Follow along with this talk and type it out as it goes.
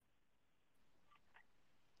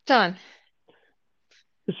Done.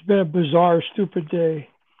 It's been a bizarre, stupid day.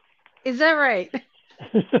 Is that right?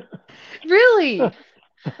 Really?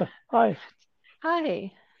 Hi.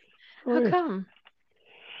 Hi. How How are you? come?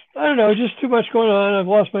 I don't know, just too much going on. I've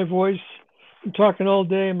lost my voice. I'm talking all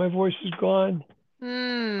day and my voice is gone.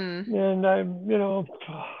 Hmm. And I'm.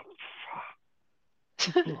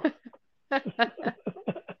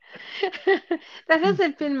 That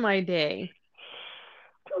hasn't been my day.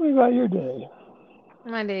 Tell me about your day.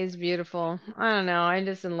 My day is beautiful. I don't know. I'm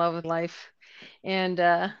just in love with life. And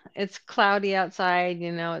it's cloudy outside,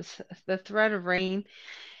 it's the threat of rain.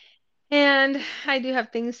 And I do have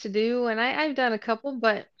things to do, and I've done a couple,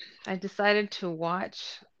 but I decided to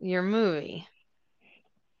watch your movie.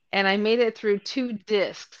 And I made it through two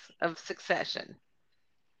discs of Succession.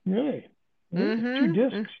 Really? Really? Two Mm-hmm.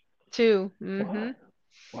 discs? Two. Wow.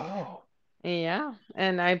 Mm-hmm. Wow. Yeah.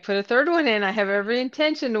 And I put a third one in. I have every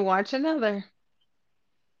intention to watch another.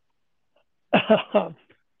 What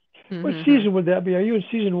Mm-hmm. season would that be? Are you in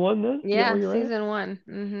season one then? Is that where Yeah, you're at? season one.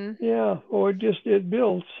 Mm-hmm. Yeah. Oh, it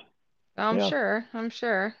builds. I'm Yeah. sure. I'm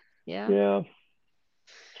sure. Yeah. Yeah.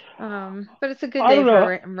 But it's a good I day don't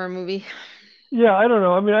for know. for a movie. Yeah, I don't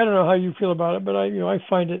know. I mean, I don't know how you feel about it, but I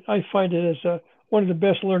find it as one of the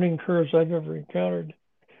best learning curves I've ever encountered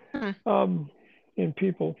Hmm. um, in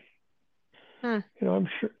people. Hmm.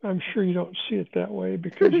 I'm sure you don't see it that way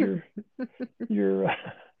because you're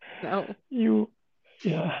No, you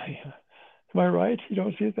yeah, yeah. Am I right? You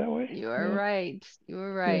don't see it that way? you are Yeah, right. You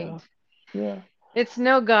are right. yeah, yeah, It's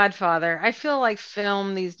no Godfather. I feel like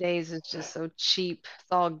film these days is just so cheap.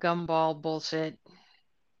 It's all gumball bullshit.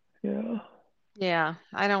 yeah. Yeah,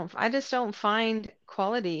 I just don't find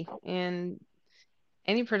quality in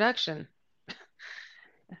any production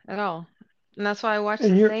at all. And that's why I watch the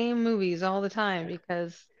And you're same movies all the time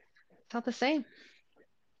because it's not the same.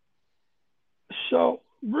 so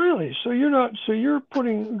really so you're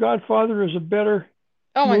putting Godfather as a better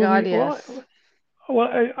Oh my God, movie. yes. Well,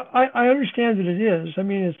 I understand that it is. I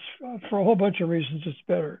mean, it's for a whole bunch of reasons it's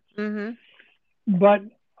better. Mm-hmm. But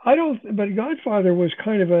I don't. But Godfather was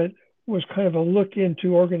kind of a look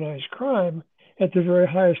into organized crime at the very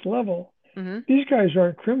highest level. Mm-hmm. These guys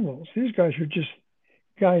aren't criminals. These guys are just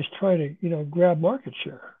guys trying to grab market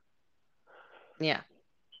share. Yeah.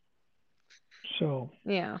 So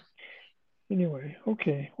Yeah. anyway,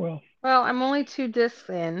 okay. Well, Well, I'm only two discs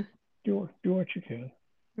in, do what you can.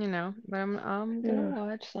 but I'm gonna Yeah.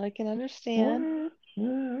 watch so I can understand. Well,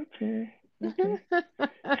 yeah, okay. Okay.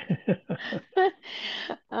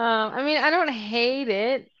 I mean, I don't hate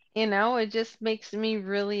it, it just makes me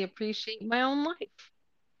really appreciate my own life.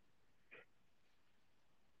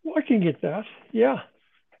 Well, I can get that. Yeah.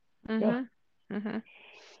 Yeah. Mm-hmm. Mm-hmm.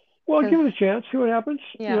 Well, Because, give it a chance. See what happens.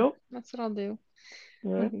 yeah, that's what I'll do.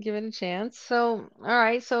 All I'll right. give it a chance. So, all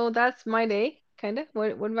right, so that's my day, kind of.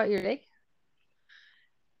 What about your day?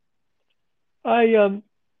 I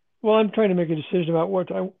Well, I'm trying to make a decision about where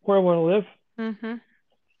I want to live, Mm-hmm.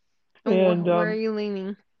 And and where are you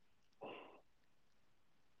leaning?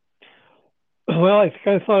 well, I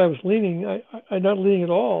kind of thought I was leaning. I'm not leaning at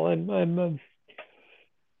all.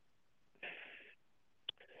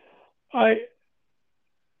 I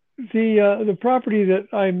the property that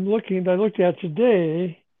I looked at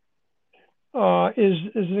today is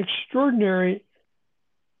an extraordinary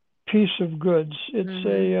piece of goods.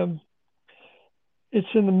 Mm-hmm. It's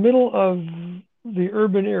in the middle of the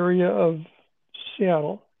urban area of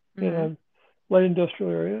Seattle in Mm-hmm. a light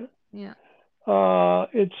industrial area. Yeah.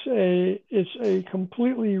 It's a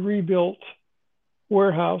completely rebuilt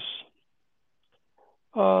warehouse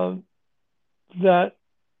uh, that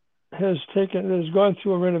has gone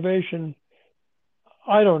through a renovation.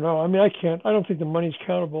 I don't know. I mean, I don't think the money's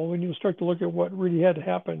countable when you start to look at what really had to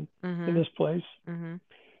happen in Mm-hmm. this place. Mm-hmm.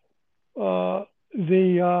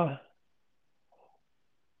 The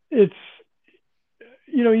It's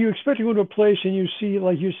you expect to go to a place and you see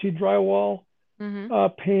drywall,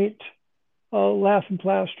 Mm-hmm. paint, lath and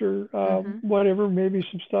plaster, Mm-hmm. whatever, maybe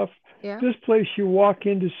some stuff. Yeah. This place you walk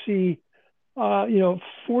in to see, uh, you know,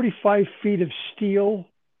 45 feet of steel,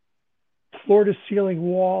 floor to ceiling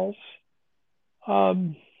walls,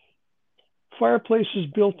 um, fireplaces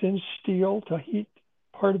built in steel to heat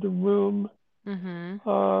part of the room, Mm-hmm.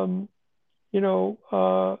 um, you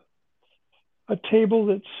know, a table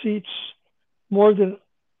that seats more than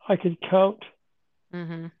I could count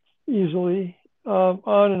Mm-hmm. easily,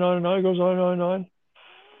 on and on and on. It goes on and on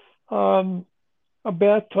and on. A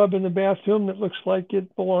bathtub in the bathroom that looks like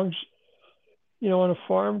it belongs, on a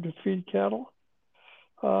farm to feed cattle.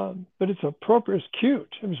 But it's appropriate. It's cute.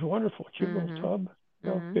 It was a wonderful, cute little Mm-hmm. tub,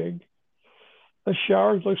 Mm-hmm. big. a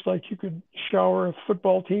shower. It looks like you could shower a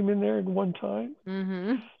football team in there at one time.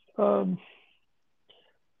 Mm-hmm. Um,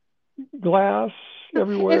 Glass It's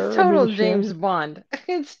everywhere. I mean, total the sand. James Bond.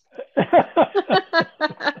 It's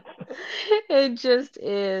it just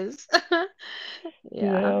is. Yeah.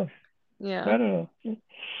 Yeah, I Yeah. don't know.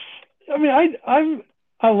 I mean,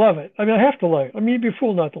 I love it. I mean, I have to like it. I mean, you'd be a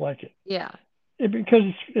fool not to like it. Yeah. Because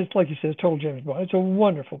it's like you said, it's total James Bond. It's a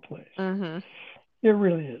wonderful place. Mm-hmm. It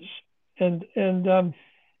really is. And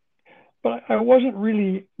but I wasn't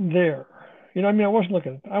really there. You know, I mean, I wasn't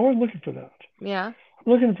looking for that. Yeah.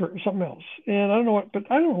 I'm looking for something else, and I don't know what.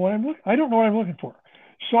 But I don't know what I'm looking. I don't know what I'm looking for.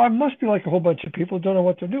 So I must be like a whole bunch of people who don't know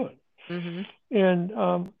what they're doing. Mm-hmm. And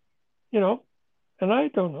you know, and I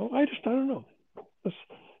don't know. I don't know.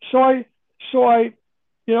 So I so I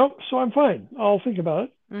so I'm fine. I'll think about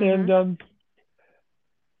it. Mm-hmm. And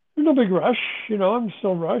there's no big rush. I'm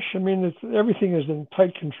still rush. I mean, everything is in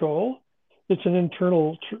tight control. It's an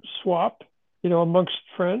internal swap, amongst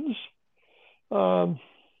friends. Um,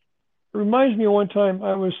 it reminds me of one time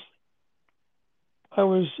I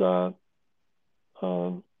was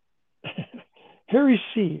um, Harry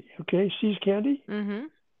C. Okay, C's Candy,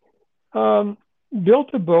 Mm-hmm. um, built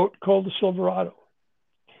a boat called the Silverado.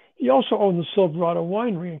 He also owned the Silverado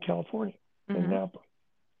Winery in California, in Mm-hmm. Napa.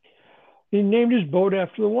 He named his boat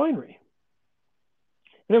after the winery.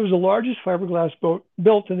 And it was the largest fiberglass boat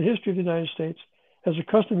built in the history of the United States as a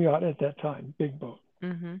custom yacht at that time, big boat.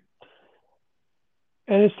 Mm-hmm.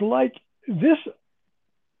 And it's like this.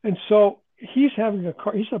 And so he's at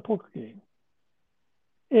a poker game,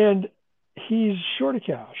 and he's short of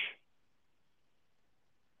cash,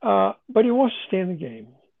 but he wants to stay in the game.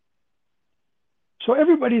 So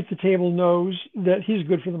everybody at the table knows that he's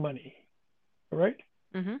good for the money, all right?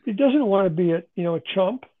 Mm-hmm. He doesn't want to be a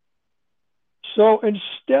chump. So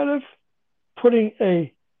instead of putting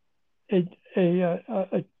a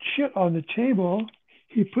a chit on the table,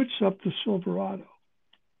 he puts up the Silverado,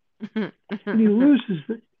 and he loses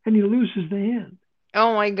the hand.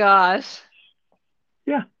 Oh my gosh.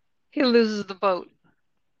 Yeah, He loses the boat.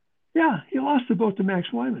 yeah, he lost the boat to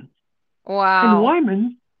Max Wyman, and Wow.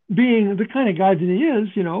 Wyman, being the kind of guy that he is,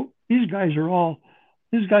 these guys are all,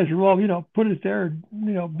 put it there,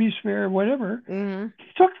 be fair, whatever. Mm-hmm. He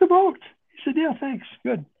took the boat. He said, "Yeah, thanks,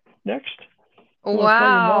 good. Next, you want to call your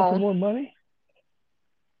mom for Wow. more money?"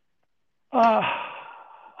 Uh,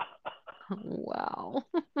 Wow.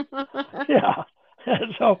 yeah.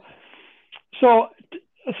 so So,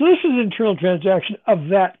 so this is an internal transaction of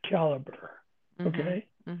that caliber, Mm-hmm. okay?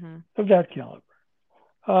 Mm-hmm. Of that caliber.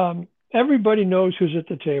 Everybody knows who's at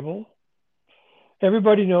the table.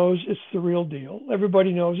 Everybody knows it's the real deal.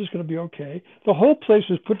 Everybody knows it's going to be okay. The whole place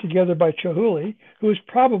was put together by Chihuly, who is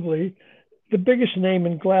probably the biggest name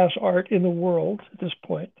in glass art in the world at this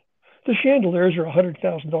point. The chandeliers are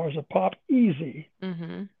 $100,000 a pop, easy,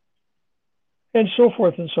 Mm-hmm. and so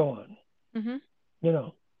forth and so on. Mm-hmm. You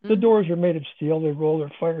know, the Mm-hmm. doors are made of steel. They roll.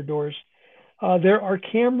 They're fire doors. There are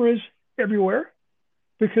cameras everywhere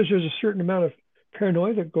because there's a certain amount of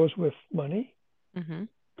paranoia that goes with money. Mm-hmm.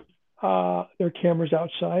 There are cameras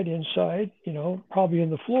outside, inside, probably in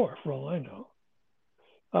the floor for all I know.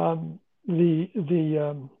 Um, the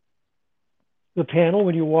panel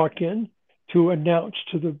when you walk in to announce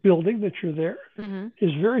to the building that you're there Mm-hmm.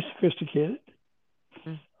 is very sophisticated.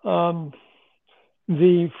 Um,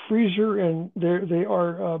 the freezer and they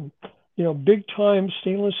are big time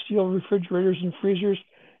stainless steel refrigerators and freezers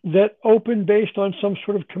that open based on some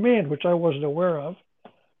sort of command, which I wasn't aware of.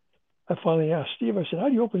 I finally asked Steve. I said, "How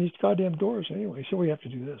do you open these goddamn doors anyway?" So we have to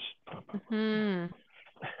do this. Mm-hmm.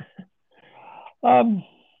 Um,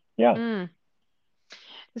 yeah. Mm.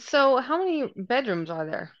 So how many bedrooms are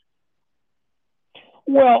there?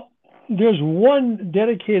 Well, there's one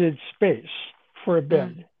dedicated space for a Mm.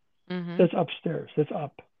 bed Mm-hmm. that's upstairs. That's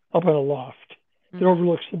up in a loft that Mm-hmm.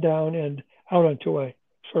 overlooks the down and out onto a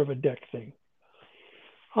sort of a deck thing.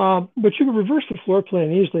 But you can reverse the floor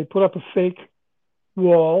plan easily. Put up a fake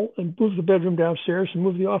wall and move the bedroom downstairs and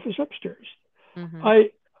move the office upstairs. Mm-hmm. I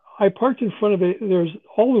I parked in front of it. There's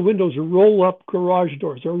all the windows are roll up garage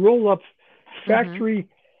doors. They're roll up Mm-hmm. factory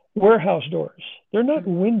warehouse doors. They're not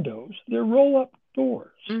windows. They're roll up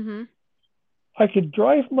doors. Mm-hmm. I could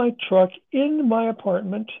drive my truck in my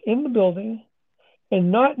apartment in the building and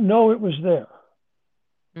not know it was there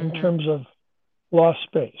in Mm-hmm. terms of lost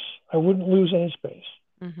space. I wouldn't lose any space.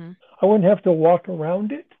 Mm-hmm. I wouldn't have to walk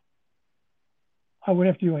around it. I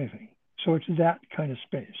wouldn't have to do anything. So it's that kind of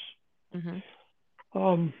space. Mm-hmm.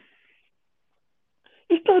 Um,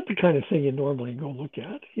 it's not the kind of thing you normally go look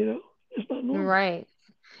at. It's not normal. Right.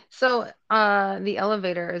 So, the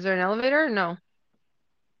elevator, is there an elevator? No.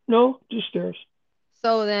 No, just stairs.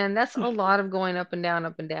 So then that's a Just, lot of going up and down,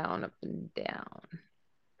 up and down, up and down.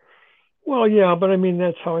 well, yeah, but I mean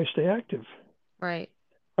that's how I stay active. Right.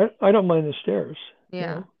 I don't mind the stairs, you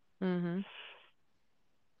Yeah. know. Hmm.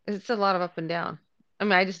 It's a lot of up and down. I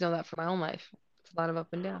mean, I just know that for my own life. It's a lot of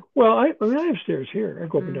up and down. Well, I mean I have stairs here. I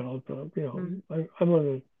go up and Mm-hmm. down all the time. You know,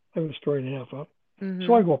 Mm-hmm. I'm a story and a half up, so I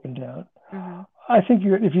Mm-hmm. go up and down. Mm-hmm. I think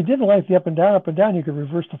if you didn't like the up and down, you could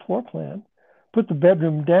reverse the floor plan, put the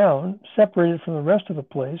bedroom down, separate it from the rest of the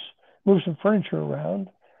place, move some furniture around,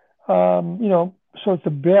 you know, so that the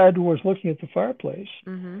bed was looking at the fireplace,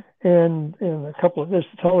 Mm-hmm. and a couple of there's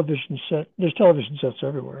television sets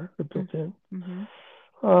everywhere. They're built in.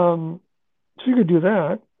 Mm-hmm. Um, so you could do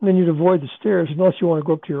that. And then you'd avoid the stairs unless you want to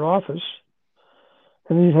go up to your office,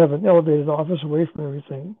 and then you'd have an elevated office away from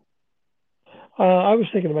everything. I was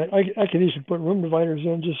thinking about I could easily put room dividers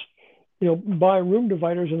in, just buy room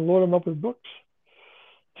dividers and load them up with books.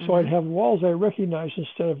 So I'd Mm-hmm. have walls I recognize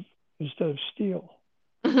instead of steel.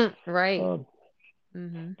 Right. Um,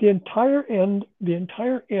 Mm-hmm. the entire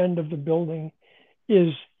end of the building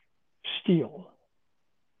is steel.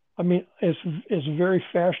 I mean, it's very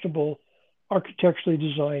fashionable, architecturally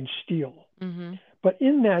designed steel. Mm-hmm. But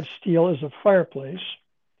in that steel is a fireplace,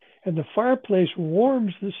 and the fireplace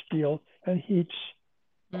warms the steel and heats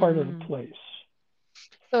part of the Mm. place.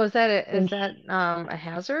 So is And that a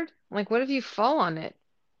hazard? Like what if you fall on it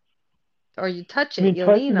or you touch I it, mean, you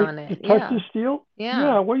lean to on it? touch the Yeah. steel, Yeah.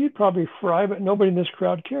 yeah, well, you'd probably fry, but nobody in this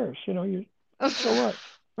crowd cares. So what?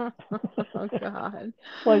 Oh God.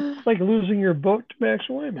 It's like losing your boat to Max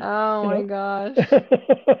Wyman. Oh You my know.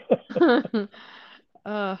 gosh.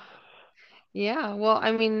 Uh, yeah. Well,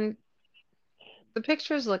 I mean, the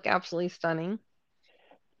pictures look absolutely stunning.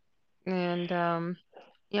 And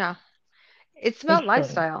yeah, it's It's about stunning.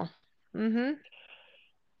 lifestyle. Mm-hmm.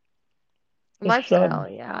 It's Lifestyle,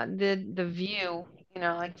 yeah. The view,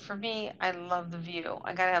 like for me, I love the view.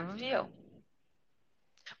 I gotta have a view.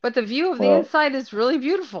 But the view of the well, inside is really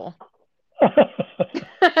beautiful.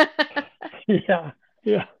 yeah,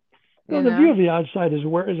 yeah. You Well, the view know? of the outside is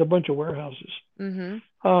a bunch of warehouses.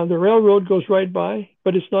 Mm-hmm. The railroad goes right by,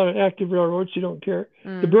 but it's not an active railroad, so you don't care. The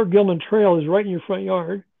Mm-hmm. Burke Gilman Trail is right in your front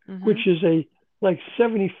yard, which Mm-hmm. is a like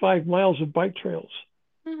 75 miles of bike trails.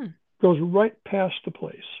 Goes right past the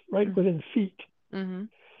place, right within feet. Mm-hmm.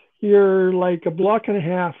 You're like a block and a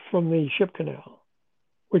half from the ship canal,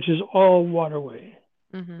 which is all waterway.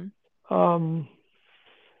 Mm-hmm. Um,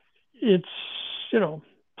 it's you know,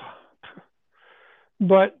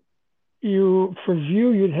 but for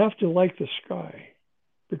view you'd have to like the sky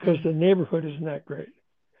because Mm-hmm. the neighborhood isn't that great.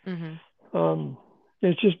 Mm-hmm. Um,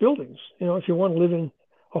 it's just buildings. If you want to live in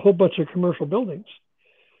a whole bunch of commercial buildings,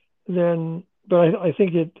 then but I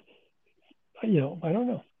think I don't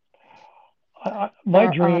know. My Or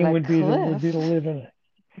on dream a would be to cliff. live in.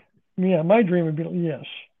 Yeah, my dream would be yes.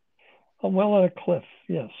 Well, on a cliff,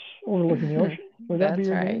 yes, overlooking the ocean. Would that be That's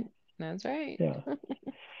your right. dream? That's right. Yeah,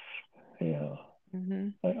 yeah. Mm-hmm.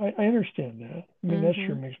 I understand that. I mean, that Mm-hmm.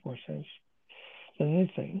 sure makes more sense than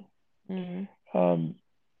anything. Mm-hmm. Um,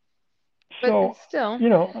 But so, it's still. you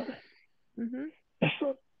know, Mm-hmm.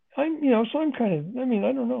 so so I'm kind of, I mean,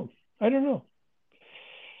 I don't know. I don't know.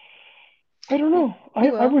 I don't know.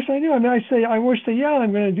 You I will. wish I knew. I mean, I wish that, yeah,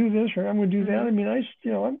 I'm going to do this or I'm going to do that. Mm-hmm. I mean, I'm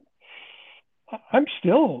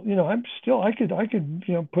still, I could,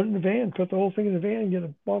 put it in the van, put the whole thing in the van and get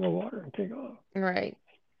a bottle of water and take off. Right.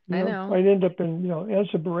 I know. I'd end up in,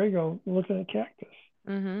 Anza Borrego looking at cactus,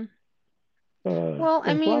 Mm-hmm. Well,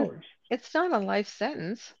 I and mean, flowers. it's not a life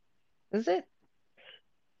sentence, is it?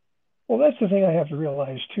 Well, that's the thing I have to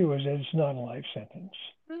realize too, is that it's not a life sentence.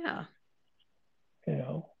 Yeah. You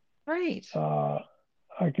know, Right. uh,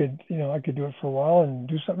 I could do it for a while and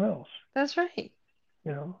do something else. That's right.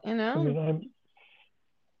 You know, You I know, mean,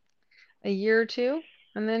 a year or two,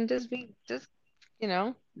 and then just do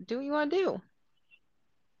what you want to do.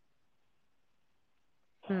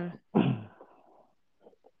 Hmm.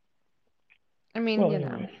 I mean, well,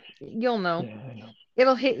 anyway, you'll know. yeah, I know.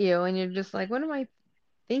 It'll hit you, and you're just like, what am I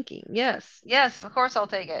thinking? Yes. Yes, of course I'll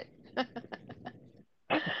take it. What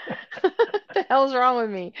the hell's wrong with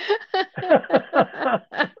me?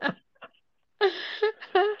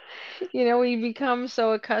 We become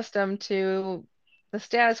so accustomed to the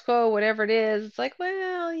status quo, whatever it is. It's like,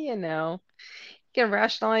 well, you can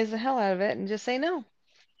rationalize the hell out of it and just say no.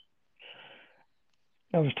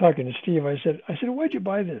 I was talking to Steve. I said, why'd you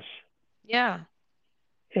buy this? Yeah.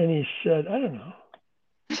 And he said, I don't know.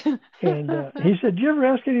 And he said, do you ever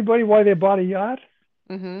ask anybody why they bought a yacht?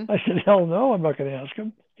 Hmm. I said, hell no, I'm not going to ask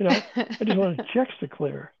them. I just wanted checks to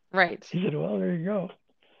clear. Right. He said, well, there you go.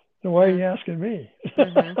 So why are you asking me?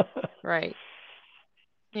 Mm-hmm. Right.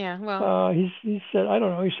 Yeah. Well, He said, I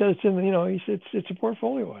don't know. He said it's in the, he said it's a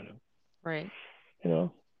portfolio item. right. You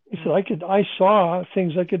know, he said Mm, I saw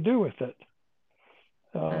things I could do with it.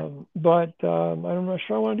 mm, But I'm not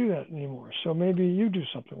sure I want to do that anymore. So maybe you do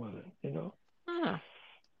something with it. huh,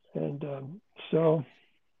 And so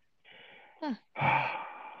huh.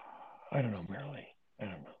 I don't know, Marilee. I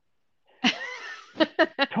don't know. Hmm.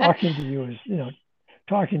 Talking to you is,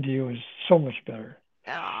 talking to you is so much better.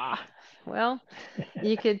 Ah, well,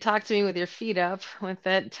 you could talk to me with your feet up with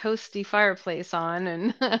that toasty fireplace on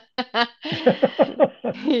and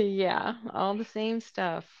yeah, all the same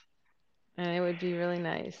stuff. And it would be really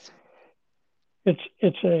nice.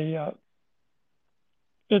 it's a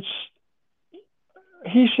it's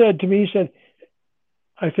he said to me, he said,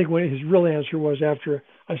 I think what his real answer was after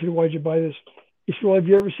I said, why'd you buy this? He said, well, have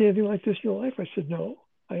you ever seen anything like this in your life? I said, no,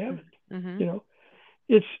 I haven't. Mm-hmm. You know,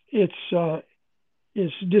 it's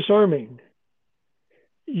it's disarming.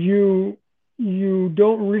 You you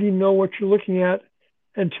don't really know what you're looking at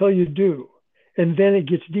until you do, and then it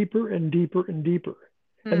gets deeper and deeper and deeper,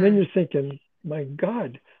 and then Mm. you're thinking, my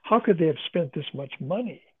God, how could they have spent this much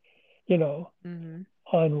money? You know, Mm-hmm.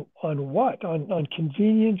 on what? On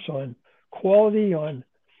convenience, on quality, on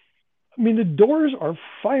I mean, the doors are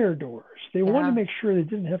fire doors. They wanted to Yeah. make sure they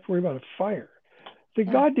didn't have to worry about a fire. The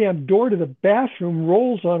Yeah. goddamn door to the bathroom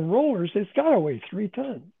rolls on rollers. It's got to weigh 3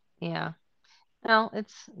 tons. Yeah. Well,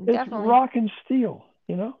 it's It's definitely, rock and steel.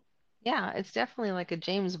 yeah, it's definitely like a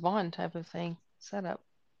James Bond type of thing setup,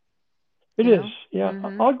 It you is. know? Yeah.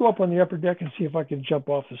 Mm-hmm. I'll go up on the upper deck and see if I can jump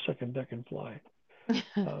off the second deck and fly.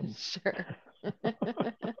 Um, Sure.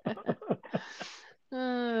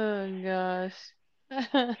 Oh gosh.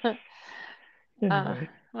 Uh, anyway,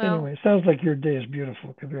 well, anyway, sounds like your day is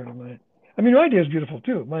beautiful compared to mine. I mean, my day is beautiful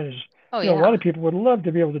too. Mine is, oh a lot yeah, of people would love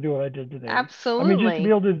to be able to do what I did today. I mean, absolutely.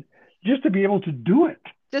 just to be able to do it,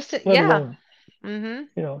 let Yeah. alone Mm-hmm.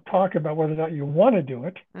 talk about whether or not you want to do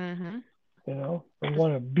it, Mm-hmm. or Just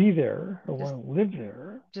want to be there, or just want to live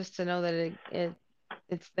there. just to know that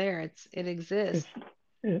it's there. It It's exists.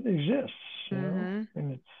 it exists, Mm-hmm.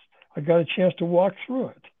 and I got a chance to walk through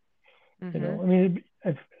it. Mm-hmm. I mean,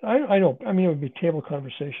 I know. I mean, it would be table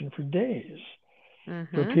conversation for days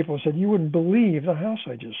for Mm-hmm. people who said you wouldn't believe the house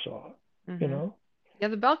I just saw. You Mm-hmm. know. Yeah,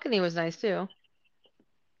 the balcony was nice too.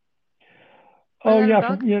 Oh, you Oh got a yeah,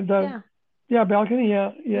 balcony? the Yeah. balcony.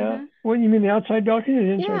 Yeah, yeah. Mm-hmm. What you mean the outside balcony or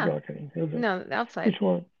the inside Yeah. balcony? No, outside. Which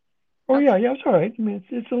one? Oh yeah, Outside. yeah. It's all right. I mean,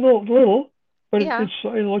 it's a little, but Yeah.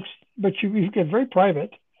 it looks. But you get very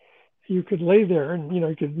private. You could lay there and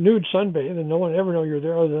you could nude sunbathe and no one ever know you're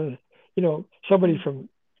there other than somebody Mm. from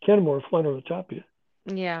Kenmore flying over the top of you.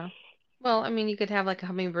 Yeah. Well, I mean, you could have like a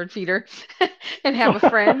hummingbird feeder and have a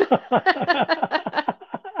friend.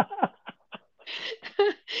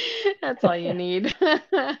 That's all you need.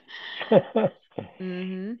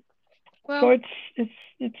 Hmm. So Well, it's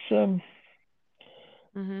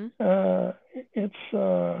hmm uh it's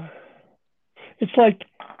uh it's like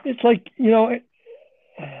it's like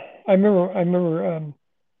I remember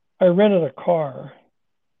I rented a car.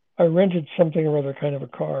 I rented something or other kind of a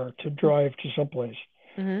car to drive to someplace.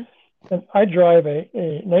 hmm And I drive a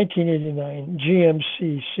 1989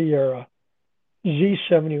 GMC Sierra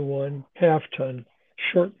Z71 half ton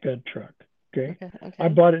short bed truck. Okay. Okay, I okay.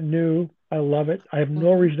 bought it new. I love it. I have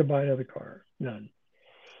no Hmm. reason to buy another car. None.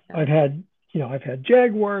 Yeah. I've had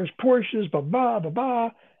Jaguars, Porsches, blah, blah, blah,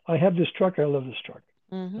 blah. I have this truck. I love this truck.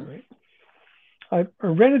 All Hmm. right. I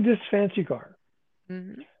rented this fancy car.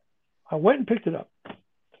 Hmm. I went and picked it up.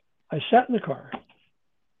 I sat in the car.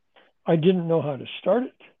 I didn't know how to start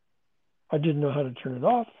it. I didn't know how to turn it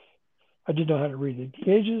off. I didn't know how to read the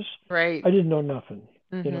gauges. Right. I didn't know nothing.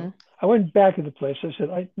 You Hmm. know, I went back to the place. I said,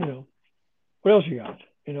 what else you got?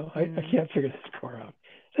 I Hmm. can't figure this car out.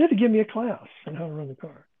 So they had to give me a class on how to run the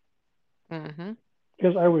car Hmm.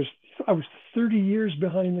 because I was 30 years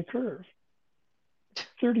behind the curve.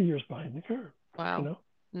 30 years behind the curve. You Wow. know.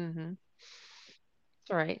 Hmm.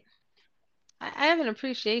 It's all right. I have an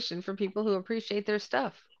appreciation for people who appreciate their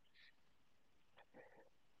stuff.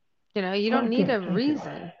 You don't Oh, need good. a Thank you.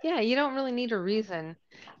 reason. Yeah, you don't really need a reason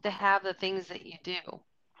to have the things that you do.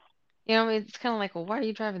 I mean, it's kind of like, well, why are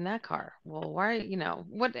you driving that car? Well, why,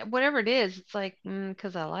 whatever it is, it's like,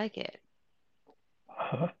 'cause I like it,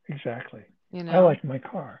 Exactly. you I know? like my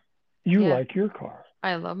car. You Yeah, like your car.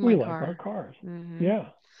 I love We my like our car. cars. Hmm. Yeah.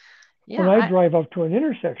 When Yeah, I drive up to an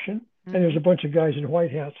intersection and there's hmm a bunch of guys in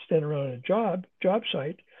white hats standing around a job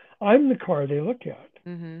site, I'm the car they look at.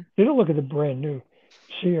 hmm They don't look at the brand new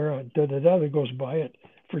Sierra that goes by it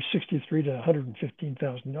for 63 to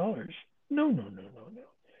 $115,000. No, no, no, no, no.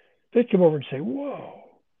 They come over and say, "Whoa,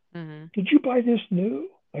 hmm did you buy this new?"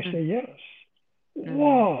 I Mm, say yes. mhm.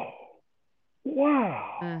 Whoa,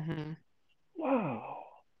 wow, Mhm. wow.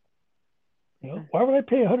 Mm, Why would I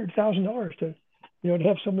pay $100,000 to, to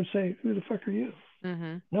have someone say, "Who the fuck are you?"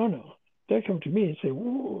 mhm. No, no. They come to me and say,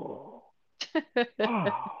 "Whoa,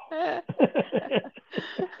 wow."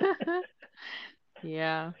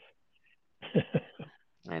 Yeah,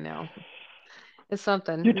 I know. It's Do you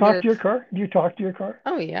something, but talk to your it's car? Do you talk to your car?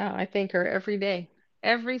 oh yeah, I thank her every day.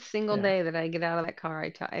 Every single Yeah, day that I get out of that car,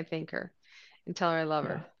 I thank her and tell her I love yeah,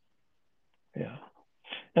 her. yeah.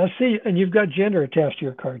 Now see, and you've got gender attached to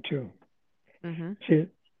your car too. Mhm. See,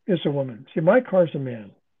 it's a woman. See, my car's a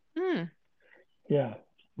man. Hmm. Yeah,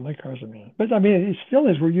 my car's a man. But I mean, it still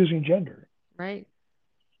is. We're using gender, Right.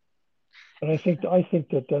 and It's, I think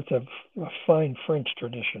that that's a fine French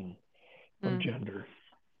tradition of mm, gender.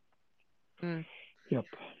 mm. Yep.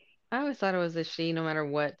 I always thought it was a she, no matter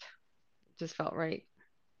what. It just felt right.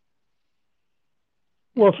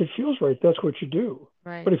 Well, Yeah. if it feels right, that's what you do.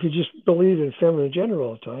 Right. But if you just believe in feminine gender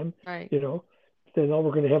all the time, Right. you know, then all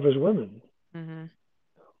we're going to have is women. Mhm.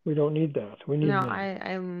 We don't need that. We need No, men.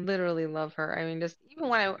 I literally love her. I mean, just even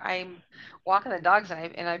when I'm walking the dogs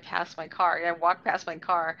and I pass my car, I walk past my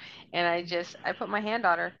car and I put my hand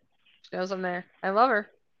on her. She knows I'm there. I love her.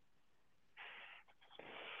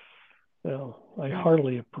 Well, I Mm,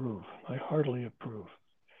 heartily approve. I heartily approve.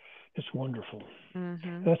 It's wonderful.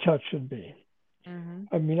 mhm. That's how it should be. Mhm.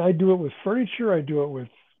 I mean, I do it with furniture. I do it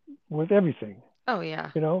with everything. Oh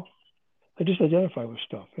yeah. You know, I just identify with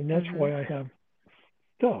stuff, and that's Mhm. why I have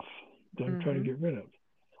stuff that I'm trying to Mhm. get rid of.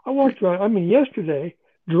 I walked around. I mean, yesterday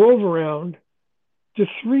drove around to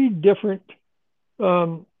three different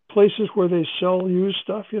places where they sell used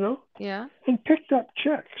stuff. Yeah. And picked up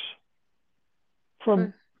checks from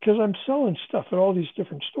But- because I'm selling stuff at all these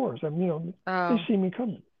different stores. They Oh. see me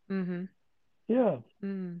coming. Mhm. Yeah,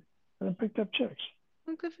 Mm. and I picked up checks,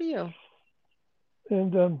 Well, good for you.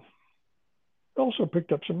 and also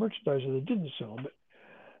picked up some merchandise that I didn't sell.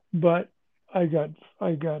 But I got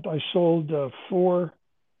I sold four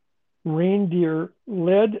reindeer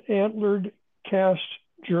lead antlered cast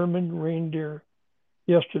German reindeer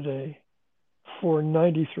yesterday for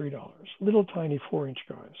 $93. Little tiny 4-inch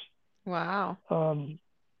guys. Wow. Um,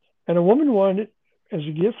 And a woman wanted it as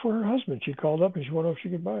a gift for her husband. She called up and she wanted to know if she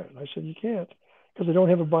could buy it. And I said, you can't because I don't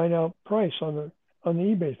have a buy now price on the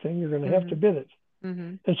eBay thing. You're going to have to Mhm. bid it.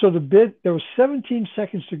 Mhm. And so there was 17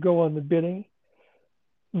 seconds to go on the bidding.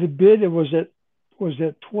 The bid was at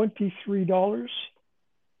 $23.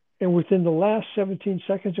 And within the last 17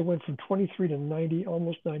 seconds, it went from 23 to 90,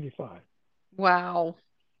 almost 95. Wow.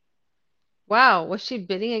 Wow. Was she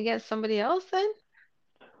bidding against somebody else then?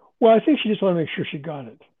 Well, I think she just wanted to make sure she got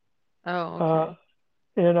it. Oh, Uh, okay.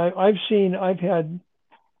 and I've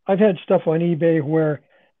had stuff on eBay where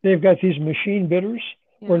they've got these machine bidders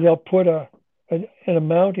where Yeah. they'll put an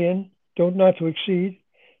amount in, don't not to exceed,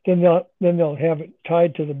 then they'll have it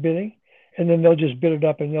tied to the bidding, and then they'll just bid it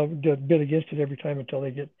up and they'll bid against it every time until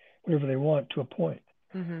they get whatever they want to a point.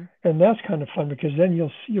 Mhm. And that's kind of fun because then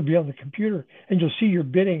you'll be on the computer and you'll see your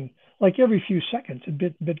bidding like every few seconds. The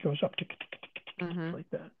bid goes up, tick, tick, tick, tick, tick, tick, Mhm. like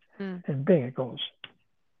that, Mm. and bing, it goes.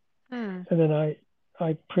 Mm. And then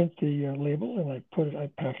I print the label and I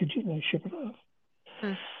package it and I ship it off.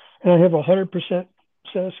 Mm. And I have 100%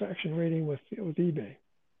 satisfaction rating with eBay.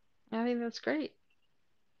 I think that's great.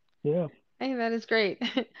 Yeah. I think that is great.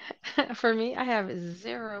 For me, I have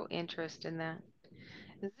zero interest in that.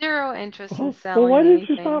 Zero interest in Well, selling why didn't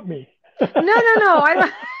you anything. stop me? No, no, no.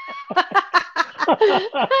 I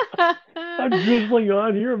I'm don't. drizzling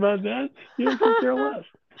on here about that. You could care less.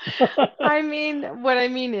 I mean, what I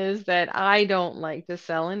mean is that I don't like to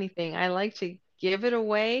sell anything. I like to give it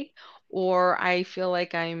away, or I feel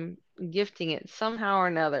like I'm gifting it somehow or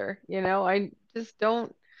another. I just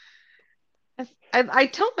don't. I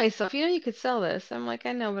tell myself, you could sell this. I'm like,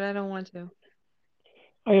 I know, but I don't want to.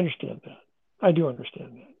 I understand that. I do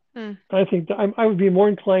understand Hmm. that. I think that I would be more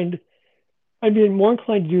inclined. I'd be more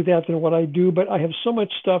inclined to do that than what I do. But I have so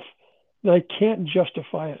much stuff that I can't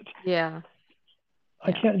justify it. Yeah. I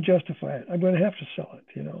Yeah. can't justify it. I'm going to have to sell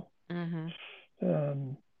it. Mhm.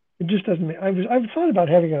 Um, it just doesn't make. I've thought about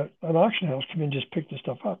having an auction house come in and just pick the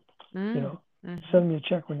stuff up. You Mm. know, Mhm. send me a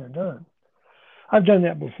check when they're done. I've done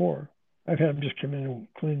that before. I've had them just come in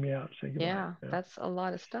and clean me out and say goodbye. Yeah, that's a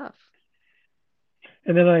lot of stuff.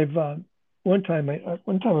 And then I've one time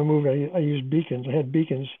I moved. I used beacons. I had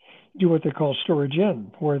beacons do what they call storage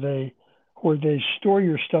in, where they store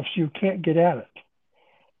your stuff so you can't get at it.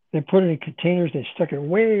 They put it in containers. They stuck it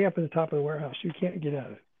way up at the top of the warehouse. So you can't get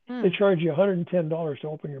at it. They Hmm. charge you $110 to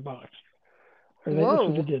open your box, or that's what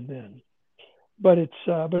they Whoa. did then. But it's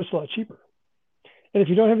a lot cheaper. And if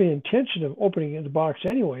you don't have any intention of opening the box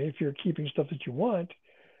anyway, if you're keeping stuff that you want,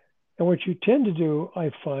 and what you tend to do,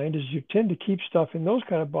 I find, is you tend to keep stuff in those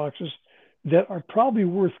kind of boxes that are probably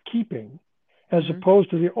worth keeping, as Hmm. opposed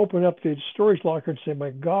to you open up the storage locker and say, "My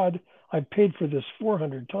God, I paid for this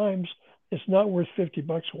 400 times. It's not worth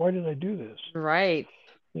 $50. Why did I do this?" Right.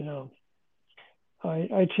 You know,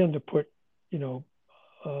 I tend to put,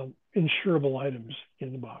 insurable items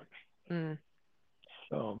in the box. Mm.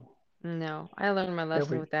 So No, I learned my lesson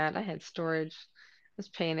every with that. I had storage. I was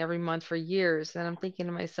paying every month for years, and I'm thinking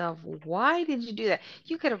to myself, why did you do that?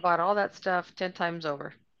 You could have bought all that stuff 10 times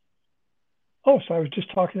over. so I was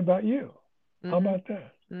just talking about you. How Mm-hmm. about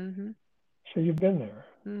that? Mm-hmm. So you've been there.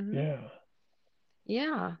 Mm-hmm. Yeah.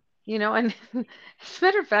 Yeah. And as a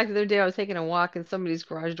matter of fact, the other day I was taking a walk and somebody's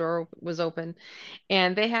garage door was open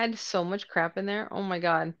and they had so much crap in there. Oh my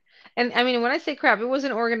God. And I mean, when I say crap, it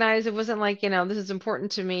wasn't organized. It wasn't like, this is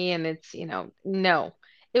important to me and it's, no.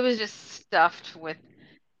 It was just stuffed with,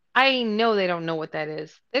 I know they don't know what that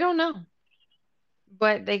is. They don't know,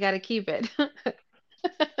 but they got to keep it.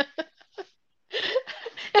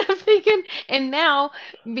 And I'm thinking, and now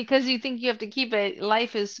because you think you have to keep it,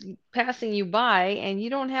 life is passing you by, and you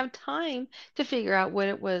don't have time to figure out what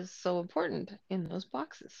it was so important in those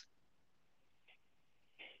boxes.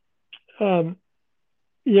 Um,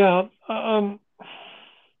 yeah.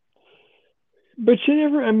 But you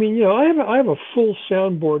never. I mean, I have a full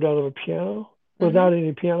soundboard out of a piano Mm-hmm. without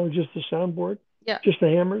any piano, just the soundboard, Yeah. just the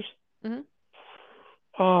hammers.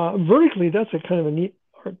 Mm-hmm. Vertically, that's a kind of a neat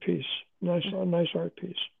art piece. A nice art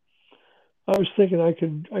piece. I was thinking I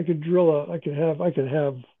could drill a I could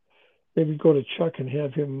have maybe go to Chuck and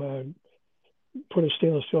have him put a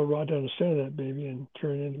stainless steel rod down the center of that baby and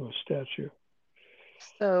turn it into a statue.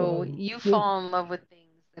 So you Yeah, fall in love with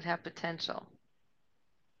things that have potential.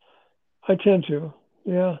 I tend to.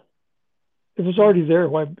 Yeah, if it's Mm. already there,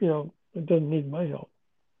 why it doesn't need my help.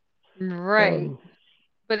 Right. Um,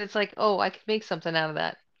 But it's like, oh, I could make something out of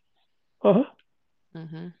that. uh huh.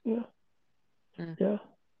 Mm-hmm. Yeah, Mm. yeah.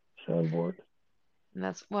 Soundboard. And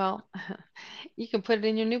that's, well, you can put it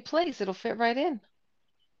in your new place. It'll fit right in.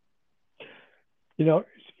 You know,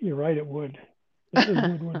 you're right. It would. It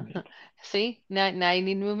would, wouldn't it? See, now you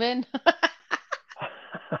need to move in.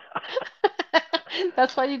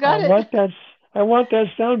 That's why you I got it. want that. I want that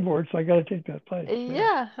soundboard, so I got to take that place. Yeah,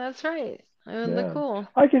 Yeah, that's right. It would look yeah. cool.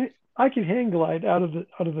 I could hang glide out of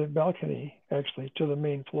the balcony actually to the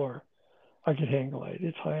main floor. I could hang glide.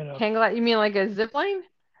 It's high enough. Hang glide, you mean like a zip line?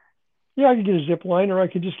 Yeah, I could get a zip line, or I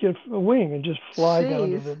could just get a wing and just fly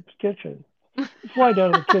down to Jeez. the kitchen. Fly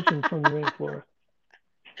down to the kitchen from the main floor.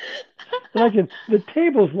 And I could. The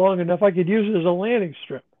table's long enough. I could use it as a landing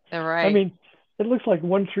strip. All I right. mean, it looks like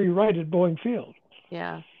 1-3 right at Boeing Field,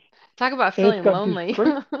 Yeah. Talk about and it's feeling got these lonely.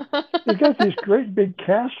 great. It's got these great big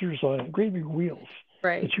casters on it, great big wheels that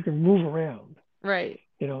Right. you can move around. Right.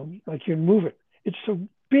 Like you can move it. It's so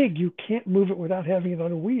big you can't move it without having it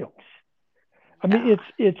on wheels. I mean,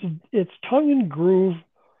 Yeah. it's tongue and groove,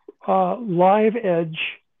 live edge.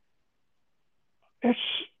 It's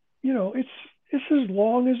it's as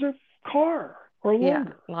long as a car or Yeah.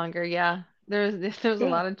 longer. Longer. Yeah. There's a Yeah,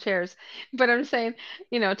 lot of chairs. But I'm saying,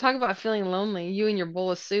 talk about feeling lonely. You and your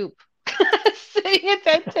bowl of soup sitting at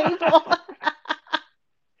that table.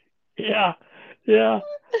 yeah, yeah. I,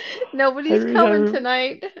 Nobody's coming I,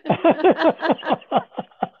 tonight. of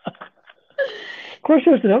course,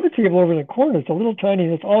 there's another table over in the corner. It's a little tiny.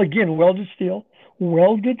 It's all again welded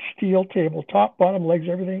steel table, top, bottom, legs,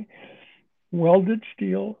 everything. Welded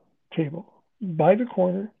steel table by the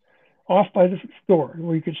corner, off by the door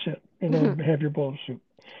where you could sit and then So have your bowl of soup.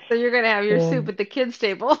 you're gonna have your soup And at the kids'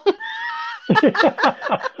 table.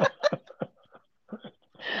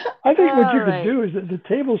 I think what All you could right. do is that the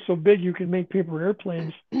table's so big you can make paper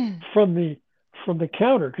airplanes from the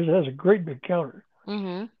counter because it has a great big counter.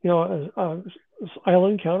 Mm-hmm.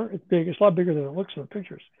 Island counter. It's big. It's a lot bigger than it looks in the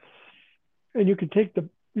pictures. And you could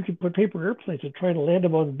put paper airplanes and try to land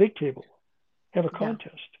them on the big table. Have a Yeah.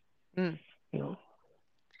 contest. Mm. You know.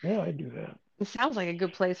 Yeah, I do that. It sounds like a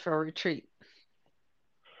good place for a retreat.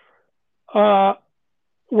 Uh,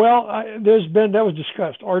 well, there's been that was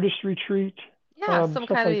discussed. Artist retreat, Yeah, some stuff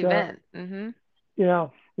kind of like that. event. Mm-hmm. Yeah,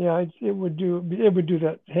 yeah, it would do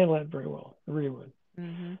that, handle that very well. It really would.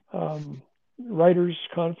 Mm-hmm. Writers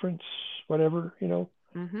conference, whatever.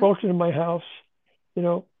 Mm-hmm. Welcome to my house. You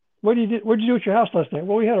know, what did you do at your house last night?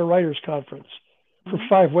 Well, we had a writers conference for Mm-hmm.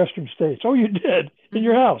 5 Western states. Oh, you did in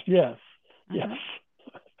your Mm-hmm. house? Yes, yes. Mm-hmm.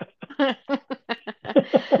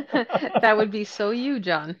 That would be so you,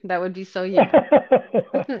 John. That would be so you. I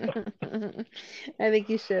think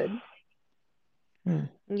you should. Hmm.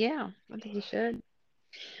 Yeah, I think you should.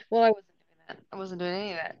 Well, I wasn't doing that. I wasn't doing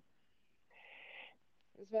any of that.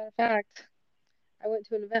 As a matter of fact, I went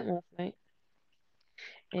to an event last night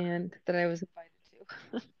and that I was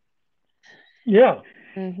invited Yeah,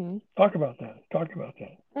 to. Mm-hmm. talk about that. Talk about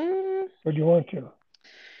that. Mm, Or do you want to?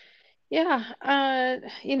 yeah,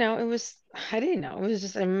 it was, I didn't know. It was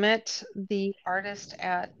just, I met the artist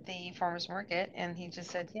at the farmer's market and he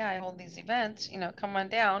just said, yeah, I hold these events, come on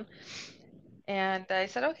down. And I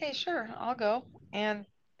said, okay, sure, I'll go. And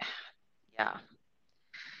yeah,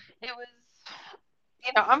 it was,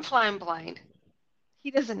 I'm flying blind.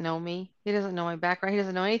 He doesn't know me. He doesn't know my background. He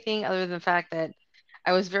doesn't know anything other than the fact that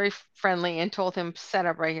I was very friendly and told him set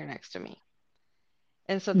up right here next to me.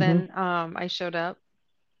 And so Hmm. then I showed up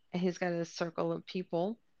and he's got a circle of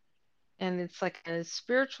people and it's like a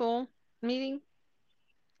spiritual meeting.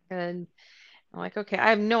 And I'm like, okay, I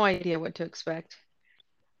have no idea what to expect.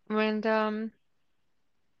 And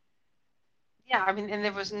yeah, I mean, and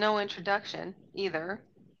there was no introduction either,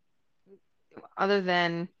 other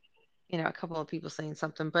than, a couple of people saying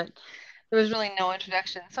something, but there was really no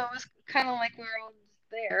introduction. So it was kind of like we were all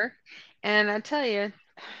just there. And I tell you,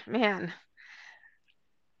 man,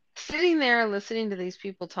 sitting there listening to these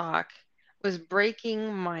people talk was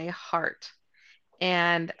breaking my heart.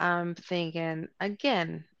 And I'm thinking,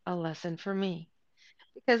 again, a lesson for me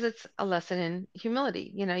because it's a lesson in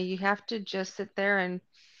humility. You have to just sit there and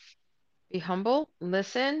be humble,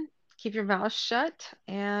 listen, keep your mouth shut,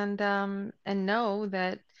 and know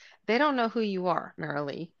that they don't know who you are,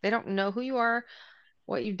 Marilee. They don't know who you are,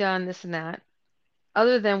 what you've done, this and that,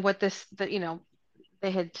 other than what this that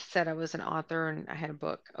they had said I was an author and I had a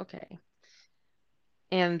book, okay,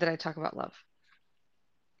 and that I talk about love.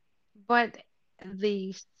 But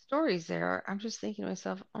the stories there, I'm just thinking to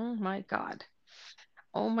myself, oh my God,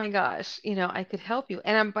 oh my gosh, I could help you.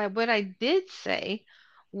 And but what I did say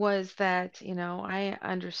was that, I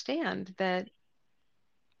understand that,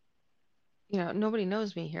 nobody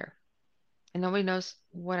knows me here and nobody knows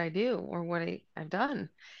what I do or what I've done.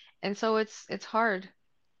 And so it's hard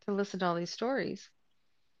to listen to all these stories.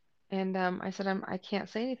 And I said, I can't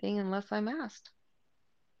say anything unless I'm asked.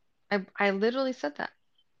 I literally said that.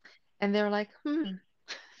 And they're like, hmm.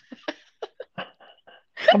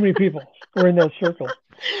 How many people were in that circle?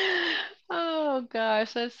 Oh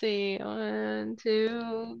gosh, let's see. One,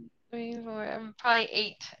 two, three, four, probably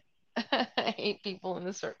eight. Eight people in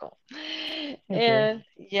the circle. Okay. And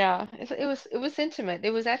yeah, it was intimate.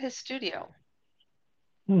 It was at his studio.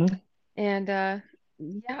 Hmm. And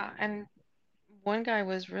yeah, and one guy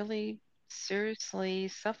was really seriously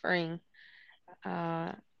suffering,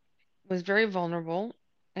 uh, was very vulnerable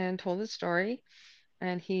and told his story.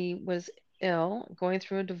 And he was ill, going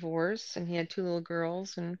through a divorce, and he had two little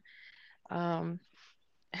girls. And um,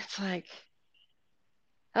 it's like,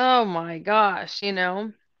 oh my gosh,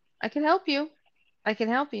 I can help you. I can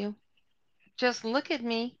help you. Just look at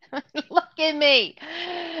me. Look at me.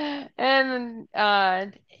 And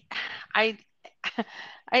I,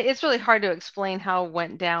 it's really hard to explain how it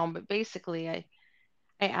went down, but basically, I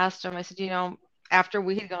asked him, I said, after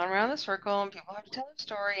we had gone around the circle and people have to tell their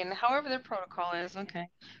story and however their protocol is, okay,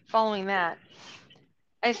 following that,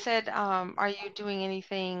 I said, are you doing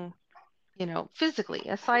anything, physically,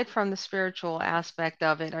 aside from the spiritual aspect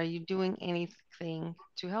of it? Are you doing anything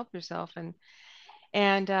to help yourself?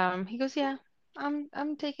 And he goes, yeah,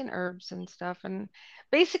 I'm taking herbs and stuff. And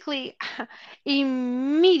basically,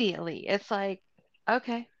 immediately, it's like,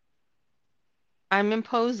 okay, I'm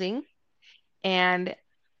imposing. And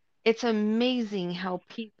it's amazing how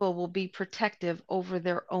people will be protective over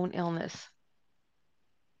their own illness.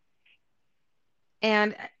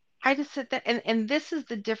 And I just said that, and this is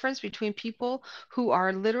the difference between people who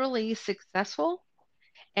are literally successful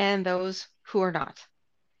and those who are not.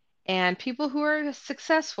 And people who are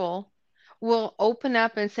successful will open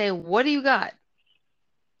up and say, what do you got?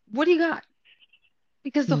 What do you got?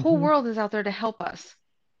 Because the whole Hmm. world is out there to help us,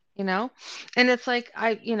 you know? And it's like,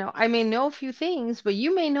 I may know a few things, but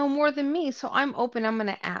you may know more than me. So I'm open, I'm going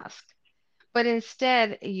to ask. But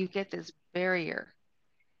instead, you get this barrier,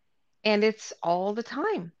 and it's all the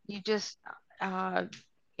time. You just, uh,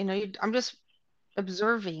 I'm just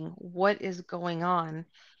observing what is going on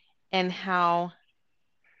and how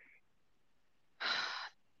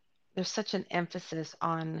there's such an emphasis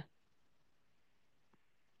on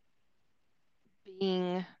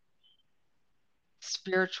being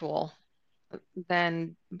spiritual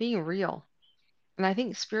than being real. And I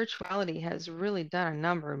think spirituality has really done a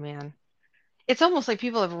number, man. It's almost like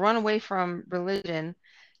people have run away from religion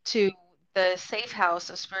to the safe house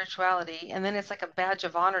of spirituality, and then it's like a badge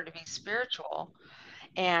of honor to be spiritual.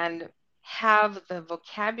 And have the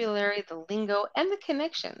vocabulary, the lingo, and the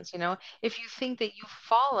connections. If you think that you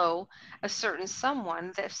follow a certain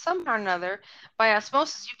someone, that somehow or another, by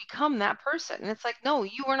osmosis, you become that person. And it's like, no,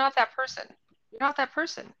 you are not that person. You're not that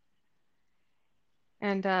person.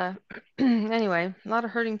 And anyway, a lot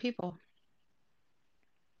of hurting people.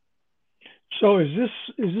 So is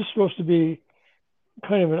this supposed to be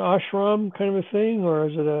kind of an ashram kind of a thing, or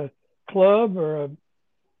is it a club or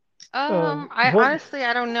I what? honestly,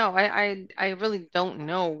 I don't know. I really don't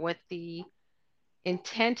know what the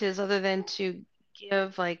intent is other than to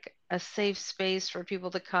give like a safe space for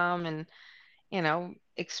people to come and,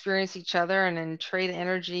 experience each other and then trade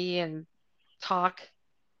energy and talk,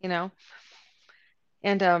 you know,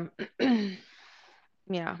 and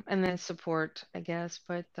yeah, and then support, I guess.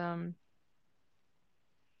 But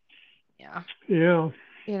yeah, Yeah.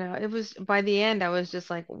 it was by the end, I was just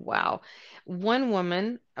like, wow. One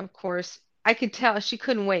woman, of course, I could tell she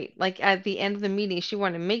couldn't wait. Like at the end of the meeting, she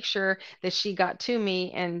wanted to make sure that she got to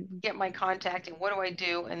me and get my contact and what do I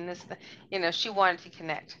do and this, she wanted to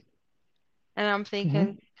connect. And I'm Hmm.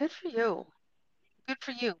 thinking, good for you. Good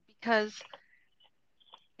for you. Because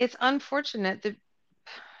it's unfortunate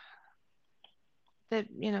that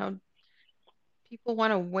people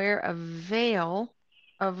want to wear a veil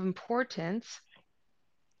of importance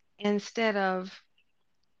instead of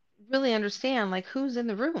really understand like who's in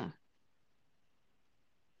the room.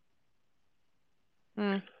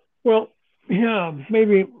 Mm, Well, yeah.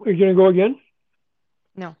 Maybe are you going to go again?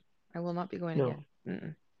 no, I will not be going No. again.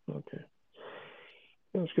 Mm-mm. Okay.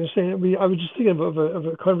 I was going to say, I was just thinking of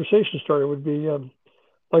a conversation starter would be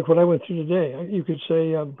like what I went through today. You could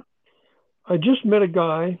say, I just met a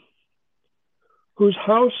guy whose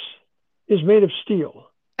house is made of steel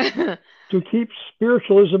to keep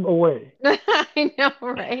spiritualism away. I know,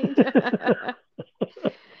 right?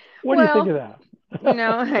 What do you think Well, of that?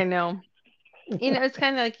 I know. It's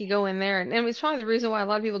kind of like you go in there, and it's probably the reason why a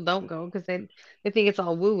lot of people don't go because they think it's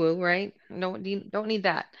all woo woo, right? Don't need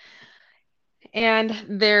that. And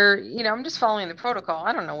I'm just following the protocol.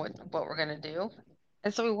 I don't know what we're gonna do.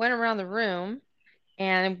 And so we went around the room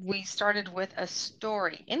and we started with a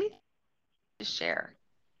story, anything to share.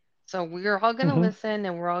 So we're all gonna Hmm. listen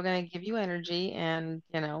and we're all gonna give you energy and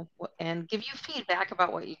and give you feedback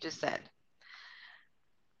about what you just said.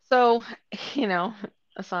 So, you know,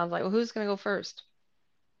 Hassan's like, well, who's gonna go first?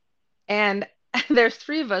 And there's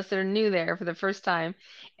three of us that are new there for the first time,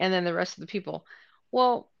 and then the rest of the people.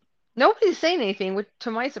 Well, nobody's saying anything, which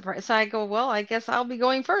to my surprise. So I go, well, I guess I'll be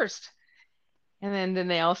going first. And then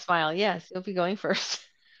they all smile. Yes, you'll be going first.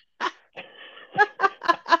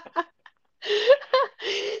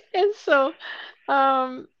 And so,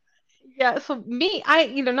 um, yeah, so me,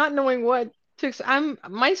 not knowing what to,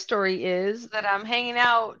 my story is that I'm hanging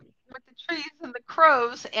out with the trees and the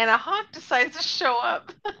crows, and a hawk decides to show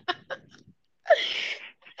up.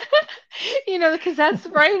 Because that's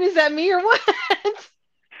right. Is that me or what?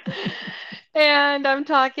 And I'm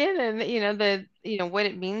talking, and what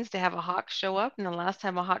it means to have a hawk show up, and the last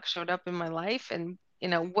time a hawk showed up in my life, and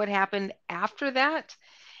what happened after that.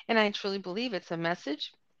 And I truly believe it's a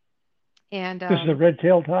message. And This is a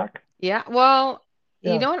red-tailed hawk. yeah, well,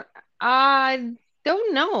 you Yeah. don't. I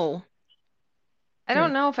don't know. I Yeah.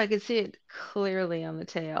 don't know if I could see it clearly on the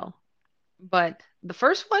tail, but the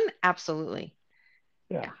first one, absolutely.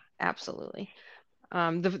 Yeah. Yeah, absolutely.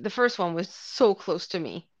 The first one was so close to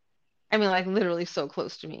me. I mean, like literally so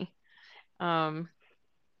close to me. Um,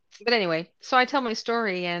 but anyway, so I tell my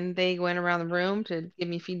story, and they went around the room to give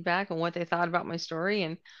me feedback on what they thought about my story,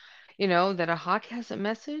 and that a hawk has a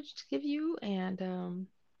message to give you, and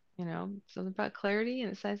something about clarity.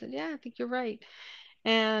 And so I said, yeah, I think you're right.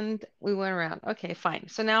 And we went around. Okay, fine.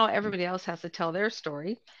 So now everybody else has to tell their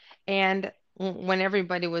story. And when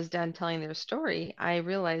everybody was done telling their story, I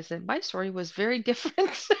realized that my story was very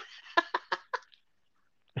different.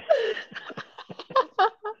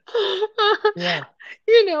 Yeah.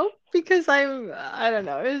 Because I don't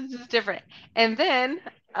know, it was just different. And then,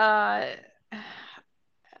 uh,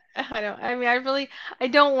 I mean, I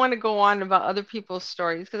don't want to go on about other people's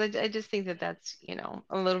stories because I just think that that's,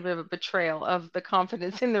 a little bit of a betrayal of the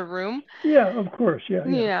confidence in the room. Yeah. Of course. Yeah.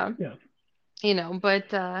 Yeah. Yeah, Yeah.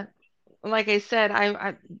 but like I said,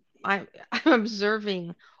 I'm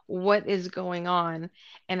observing what is going on,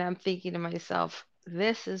 and I'm thinking to myself,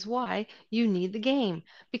 this is why you need the game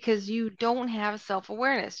because you don't have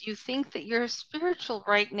self-awareness. You think that you're spiritual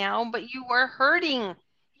right now, but you are hurting.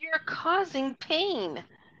 You're causing pain,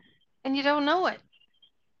 and you don't know it.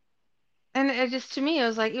 And it just to me, it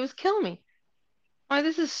was like it was killing me. Oh,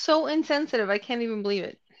 this is so insensitive. I can't even believe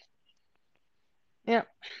it. Yeah.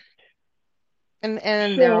 And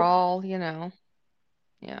they're So, all,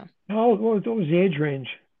 yeah. what was the age range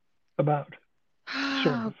about,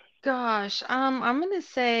 sort Oh of? gosh. I'm gonna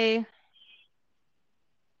say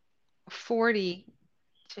 40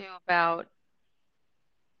 to about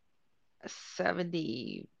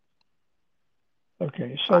 75.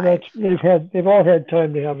 Okay, so that's they've all had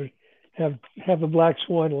time to have a black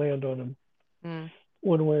swan land on them Mm,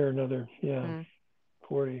 one way or another. Yeah, mm,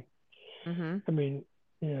 40. mm-hmm. I mean,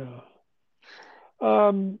 yeah.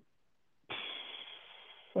 Um,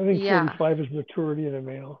 I think Yeah, 45 is maturity in a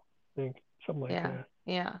male. I think something like yeah, that.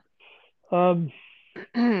 yeah. Um,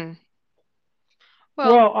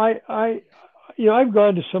 Well, well, I've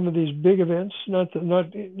gone to some of these big events, not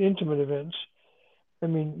intimate events. I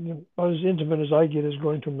mean, about as intimate as I get is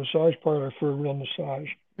going to a massage parlor for a real massage,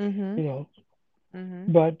 mm-hmm, you know. mm-hmm.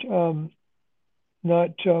 But not.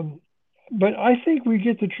 But I think we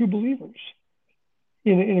get the true believers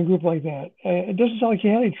in a group like that. It doesn't sound like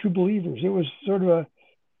you had any true believers. It was sort of a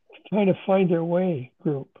trying to find their way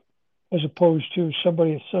group, as opposed to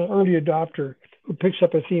somebody, some early adopter who picks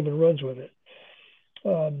up a theme and runs with it.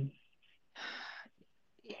 Um,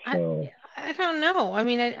 I so, I don't know. I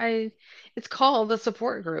mean, it's called a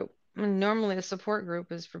support group. I mean, normally a support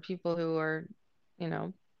group is for people who are, you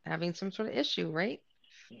know, having some sort of issue, right?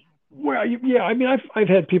 well, yeah, I mean, I've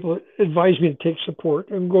had people advise me to take support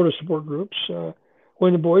and go to support groups.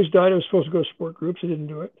 When the boys died, I was supposed to go to support groups. I didn't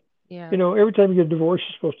do it. Yeah. You know, every time you get a divorce,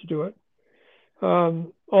 you're supposed to do it.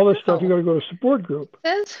 All this stuff, you No. got to go to support group.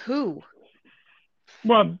 Says who?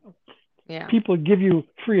 Well, Yeah. people give you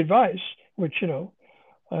free advice, which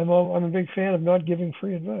I'm a big fan of not giving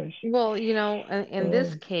free advice. Well, Um, in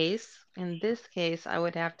this case, I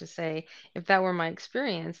would have to say, if that were my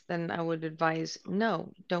experience, then I would advise,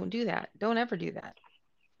 no, don't do that. Don't ever do that.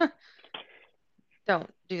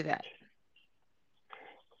 Don't do that.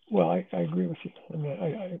 well, I agree with you. I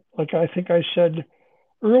mean, I think I said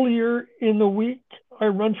earlier in the week, I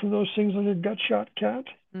run from those things like a gut shot cat.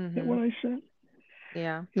 Is that Mm-hmm. what I said?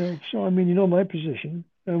 Yeah. So I mean, you know my position,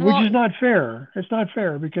 which Well, is not fair. It's not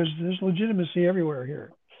fair because there's legitimacy everywhere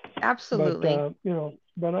here. But absolutely.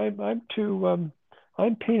 but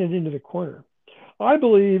I'm painted into the corner. I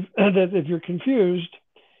believe that if you're confused,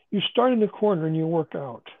 you start in the corner and you work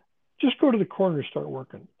out. Just go to the corner and start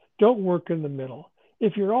working. Don't work in the middle.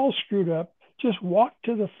 If you're all screwed up, just walk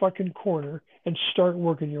to the fucking corner and start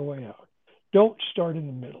working your way out. Don't start in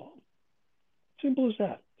the middle. Simple as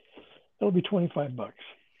that. That'll be $25.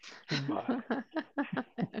 Goodbye.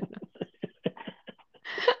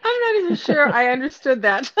 I'm not even sure I understood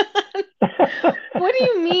that. What do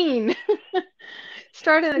you mean?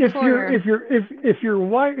 Start in the corner. If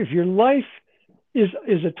your life is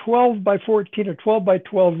a 12 by 14 or 12 by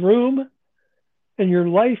 12 room and your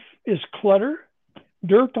life is clutter,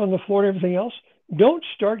 dirt on the floor and everything else, don't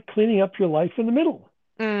start cleaning up your life in the middle.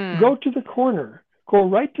 Mm, Go to the corner. Go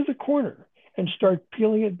right to the corner and start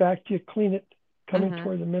peeling it back till you clean it, coming mm-hmm,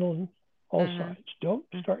 toward the middle and all mm-hmm, sides. Don't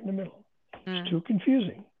start in the middle. It's mm, too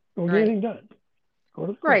confusing. Don't get right. anything done. Go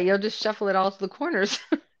to the Right. corner. You'll just shuffle it all to the corners.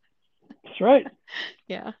 That's right.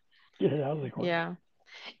 Yeah. Get it out of the corner. Yeah.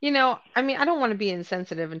 I mean, I don't want to be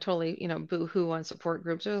insensitive and totally, boo-hoo on support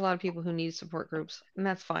groups. There's a lot of people who need support groups, and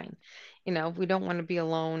that's fine. We don't want to be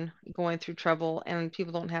alone going through trouble, and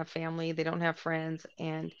people don't have family, they don't have friends,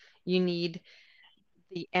 and you need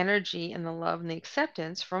the energy and the love and the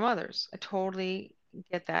acceptance from others. I totally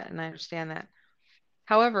get that, and I understand that.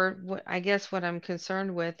 However, I guess what I'm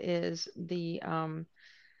concerned with is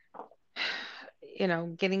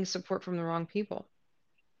getting support from the wrong people.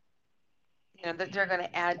 That they're going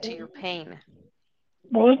to add to your pain.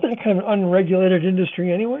 Well, isn't that kind of an unregulated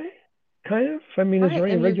industry anyway? Kind of. I mean, is Right. there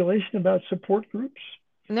any And regulation about support groups?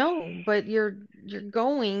 no, but you're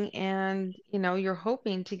going and you're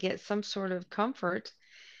hoping to get some sort of comfort.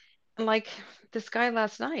 Like this guy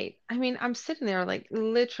last night. I mean, I'm sitting there like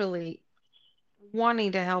literally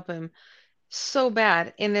wanting to help him so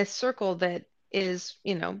bad in this circle that is,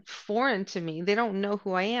 foreign to me. They don't know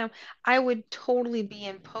who I am. I would totally be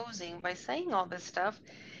imposing by saying all this stuff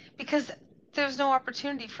because there's no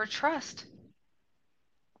opportunity for trust.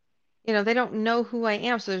 They don't know who I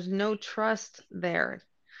am, so there's no trust there.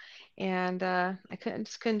 And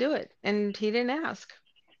just couldn't do it. And he didn't ask.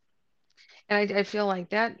 And I feel like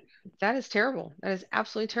that is terrible. That is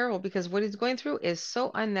absolutely terrible because what he's going through is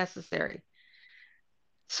so unnecessary.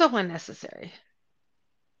 So unnecessary.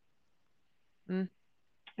 Mm.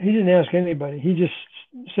 He didn't ask anybody. He just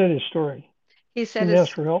said his story. He said Didn't ask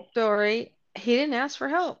his for help. story. He didn't ask for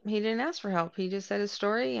help. He didn't ask for help. He just said his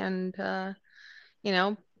story, and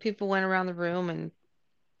people went around the room and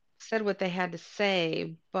said what they had to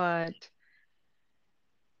say, but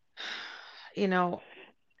you know,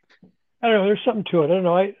 I don't know. There's something to it. I don't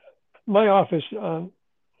know. My office,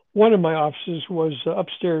 one of my offices was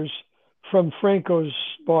upstairs from Franco's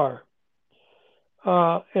bar,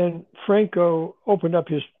 and Franco opened up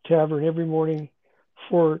his tavern every morning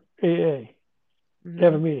for AA to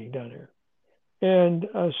have a mhm, meeting down there. And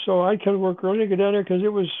so I kind of work early, go down there because it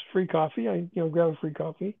was free coffee. Grab a free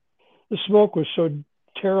coffee. The smoke was so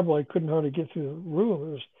terrible I couldn't hardly get through the room.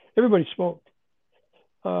 It was everybody smoked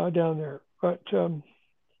down there, but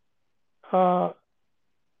uh,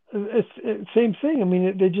 it's same thing. I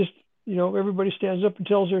mean, they just everybody stands up and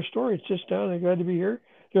tells their story. It's just down. They're glad to be here.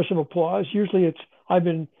 There's some applause. Usually, it's I've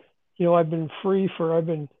been free for I've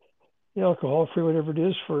been alcohol free, whatever it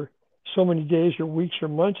is, for so many days or weeks or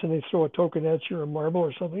months, and they throw a token at you or a marble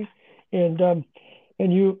or something, and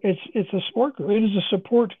it's a support group. It is a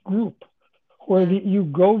support group where mm, you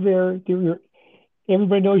go there.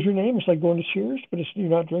 Everybody knows your name. It's like going to Cheers, but you're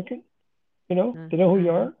not drinking. mm, They know who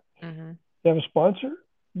you mhm, are. mhm. They have a sponsor.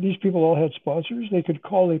 These people all had sponsors. They could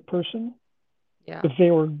call a person Yeah. if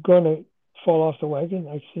they were gonna fall off the wagon.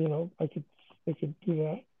 They could do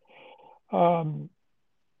that.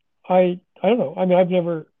 I don't know. I mean,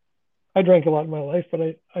 I drank a lot in my life, but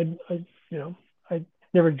I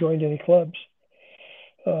never joined any clubs.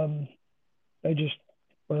 Um, I just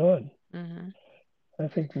went on. Mhm. I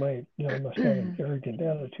think I must have an arrogant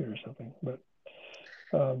attitude or something. But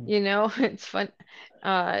um, It's fun.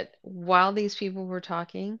 While these people were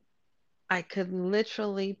talking, I could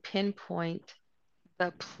literally pinpoint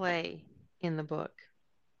the play in the book.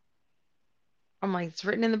 I'm like, it's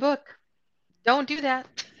written in the book. Don't do that.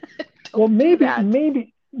 well, Don't do that.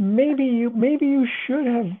 maybe you should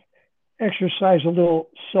have exercised a little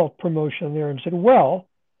self promotion there and said, well,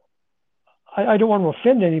 I don't want to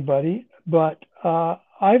offend anybody, but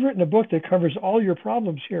I've written a book that covers all your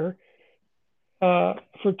problems here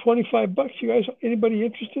for $25. You guys, anybody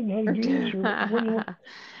interested in how to do this, or what do you want,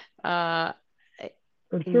 uh,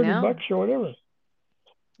 or 30 no. bucks or whatever?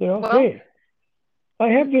 Well, Hey, I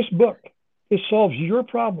have this book. It solves your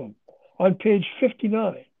problem on page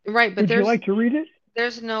 59. right, but Would you like to read it?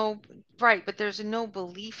 there's no right, but there's no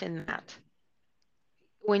belief in that.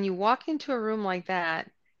 When you walk into a room like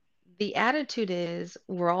that, the attitude is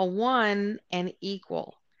we're all one and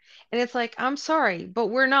equal. And it's like, I'm sorry, but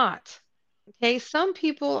we're not. Okay, some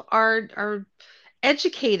people are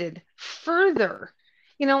educated further.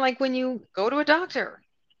 Like when you go to a doctor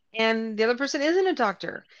and the other person isn't a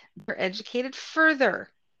doctor, they're educated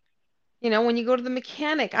further. When you go to the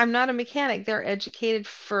mechanic, I'm not a mechanic, they're educated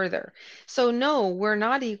further. So no, we're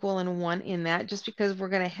not equal and one in that just because we're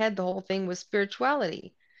going to head the whole thing with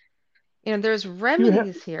spirituality. There's Do you have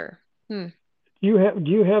remedies here. Hmm. do you have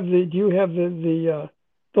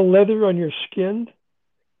the leather on your skin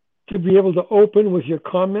to be able to open with your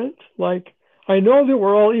comment? Like, I know that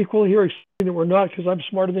we're all equal here, except that we're not because I'm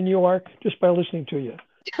smarter than you are just by listening to you.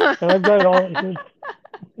 And I've got it all.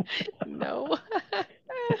 No.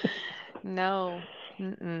 No.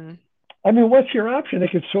 Mm-mm. I mean, what's your option? They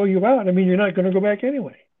could throw you out. I mean, you're not going to go back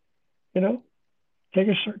anyway. You know, take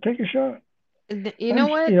a shot. You know I'm,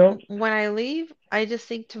 what? When I leave, I just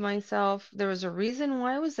think to myself, there was a reason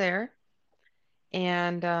why I was there,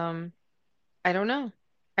 and I don't know.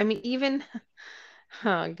 I mean, even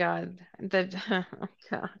oh God, oh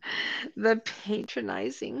God, the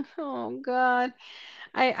patronizing. Oh God,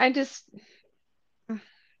 I just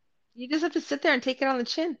you just have to sit there and take it on the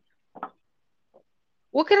chin.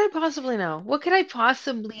 What could I possibly know? What could I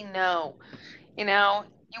possibly know?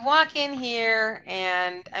 You walk in here,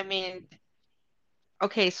 and I mean,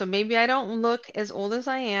 okay, so maybe I don't look as old as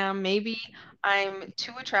I am. Maybe I'm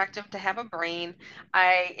too attractive to have a brain.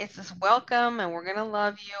 It's just welcome, and we're gonna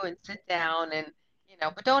love you and sit down, and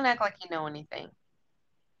but don't act like you know anything.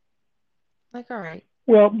 Like, all right.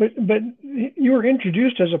 well, but you were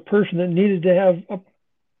introduced as a person that needed to have a.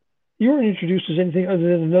 You weren't introduced as anything other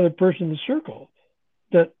than another person in the circle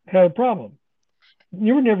that had a problem.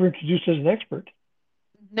 You were never introduced as an expert,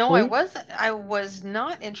 No, were you? I was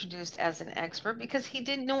not introduced as an expert because he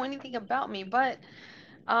didn't know anything about me, but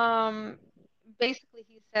um basically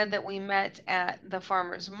he said that we met at the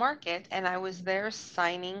farmers market and I was there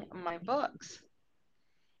signing my books.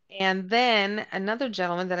 And then another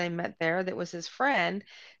gentleman that I met there that was his friend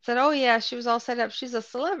said, "Oh yeah, she was all set up. She's a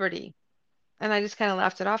celebrity." And I just kind of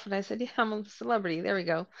laughed it off and I said, "Yeah, I'm a celebrity. There we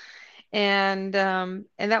go." And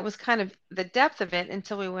that was kind of the depth of it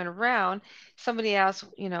until we went around. Somebody asked,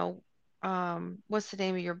 what's the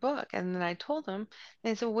name of your book? And then I told them,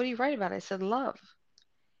 and they said, "What do you write about?" I said, "Love."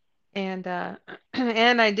 And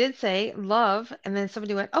and I did say love, and then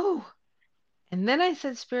somebody went, "Oh." And then I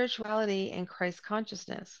said spirituality and Christ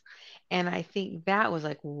consciousness. And I think that was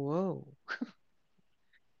like, whoa,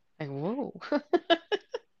 like, whoa.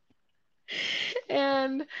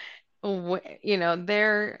 And,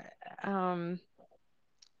 they're,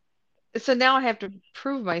 so now I have to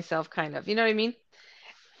prove myself kind of, you know what I mean?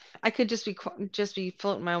 I could just be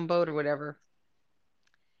floating my own boat or whatever.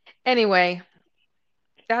 Anyway,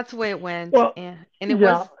 that's the way it went. Well, And it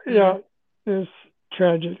yeah, was, yeah, it's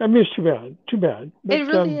tragic. I mean, it's too bad, too bad. it But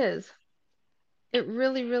really is. It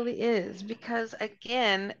really, really is because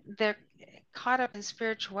again, they're caught up in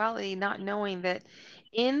spirituality, not knowing that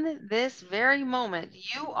in this very moment,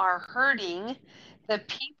 you are hurting the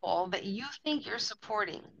people that you think you're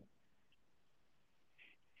supporting,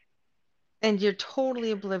 and you're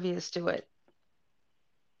totally oblivious to it.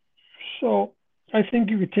 so I think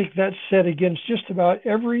you could take that set against just about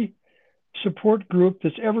every support group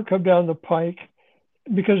that's ever come down the pike,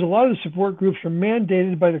 because a lot of the support groups are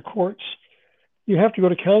mandated by the courts. You have to go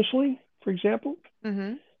to counseling, for example,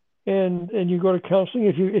 Mm-hmm. and you go to counseling.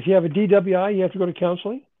 If you have a DWI, you have to go to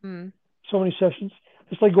counseling. Mm-hmm. So many sessions.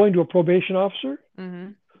 It's like going to a probation officer,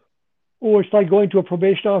 Mm-hmm. or it's like going to a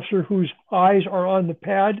probation officer whose eyes are on the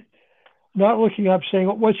pad, not looking up, saying,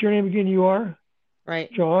 "What's your name again? You are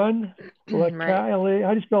Right. John Right. Lecale.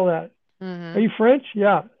 How do you spell that? Are Mm-hmm. you French?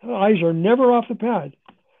 Yeah. Eyes are never off the pad.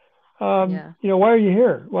 Yeah. Why are you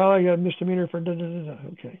here? Well, I got a misdemeanor for da da da da.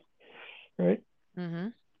 Okay, right. Mm-hmm.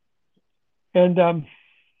 And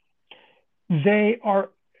they are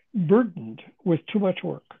burdened with too much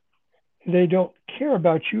work. They don't care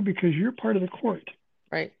about you because you're part of the court.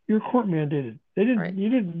 Right. You're court mandated. They Right. didn't. You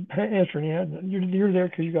didn't answer any ad. You're there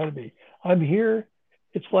because you got to be. I'm here.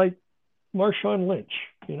 It's like Marshawn Lynch.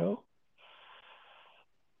 You know,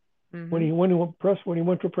 Mm-hmm. when he went to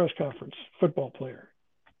a press conference, football player.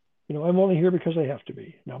 I'm only here because I have to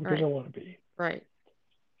be, not because I Right. want to be. Right.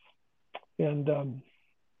 And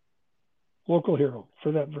local hero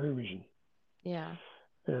for that very reason. Yeah.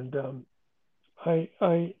 And I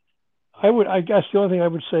I would, I guess the only thing I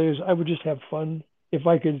would say is I would just have fun if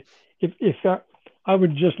I could, if I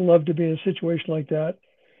would just love to be in a situation like that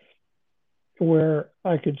where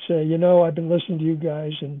I could say, I've been listening to you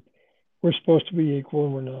guys and we're supposed to be equal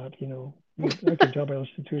and we're not, I can tell by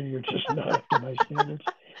listening to you, you're just not up to my standards.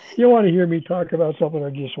 You don't want to hear me talk about something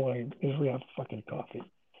or just want to, we have fucking coffee.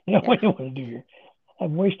 Yeah. What do you want to do here?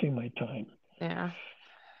 I'm wasting my time. Yeah.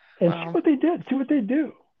 And see Well, what they did. See what they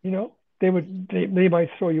do. They might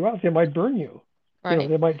throw you out. They might burn you. right.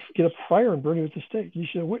 They might get a fire and burn you at the stake. You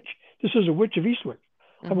should a witch. This is a witch of Eastwick.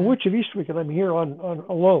 I'm a Mm-hmm. witch of Eastwick, and I'm here on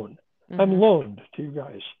alone. I'm Mm-hmm. loaned to you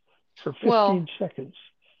guys for Well, 15 seconds.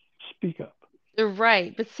 Speak up. you're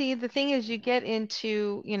right. But see, the thing is you get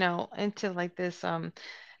into, into like this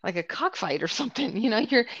like a cockfight or something.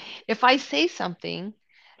 If I say something,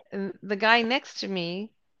 and the guy next to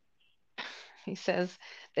me, he says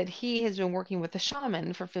that he has been working with a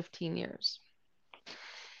shaman for 15 years.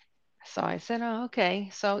 So I said, "Oh, okay."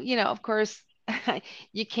 So, of course,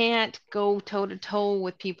 you can't go toe to toe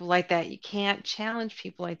with people like that. You can't challenge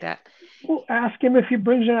people like that. Well, ask him if he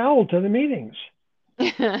brings an owl to the meetings.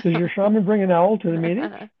 Does your shaman bring an owl to the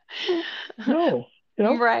meetings? No. You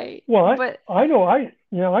know. Right. Well, But I know I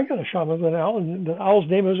got a shaman with an owl, and the owl's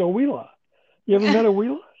name is Owila. You ever met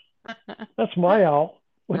Owila? That's my owl.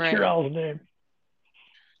 What's your right. owl's name?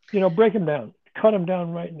 Break him down. Cut him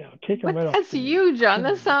down right now. Take him But right off that's the meeting. you, John. Kill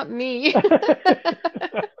That's him. not me.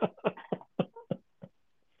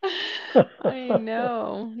 I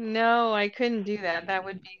know. No, I couldn't do that. That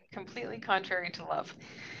would be completely contrary to love.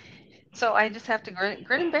 So I just have to grin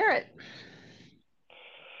and bear it.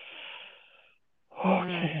 Mm,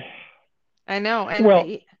 Okay. I know.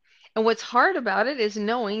 Well, And what's hard about it is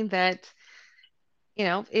knowing that,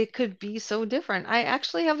 it could be so different. I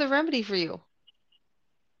actually have the remedy for you.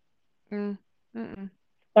 Mm, mm,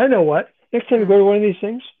 I know what. Next time you mm, go to one of these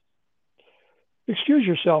things, excuse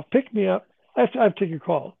yourself. Pick me up. I have to take your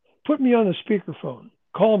call. Put me on the speakerphone.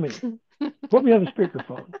 Call me. mm. Put me on the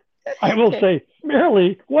speakerphone. I will Okay. say,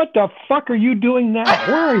 Marilee, what the fuck are you doing now?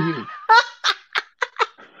 Where are you?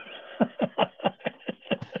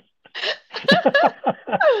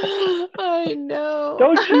 I know.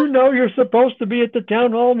 Don't you know you're supposed to be at the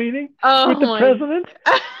town hall meeting Oh with the my. president?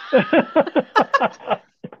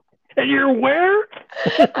 And you're where?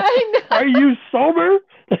 I Are you sober?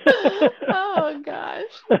 know. Oh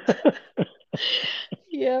gosh.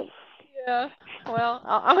 Yep. Yeah. Well,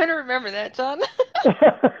 I'm gonna remember that, John.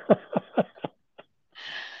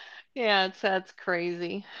 Yeah, that's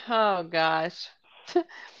crazy. Oh gosh.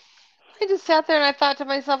 I just sat there and I thought to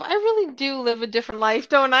myself, I really do live a different life,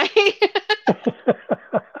 don't I?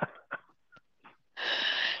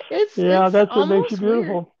 Yeah, it's that's what makes you almost weird.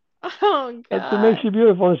 beautiful. Oh That's what makes God. you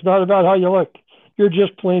beautiful. It's not about how you look. You're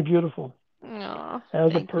just plain beautiful Oh,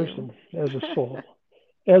 as a thank you. person, as a soul.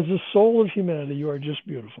 As the soul of humanity, you are just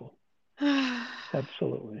beautiful.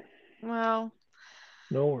 Absolutely. Well,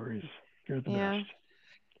 No worries. You're the best. yeah.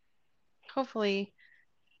 Hopefully,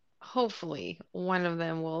 hopefully one of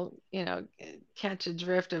them will, catch a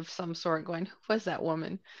drift of some sort going, who was that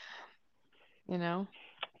woman? You know?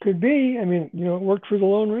 Could be. I mean, it worked for the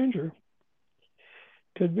Lone Ranger.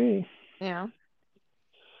 Could be. Yeah.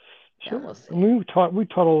 Yeah, we'll Sure. And see. we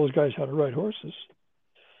taught all those guys how to ride horses.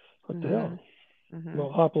 What the Mhm. hell? Mhm.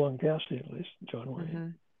 Well, Hopalong Cassidy at least, John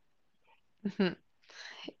Wayne. Mhm.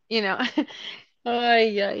 You know,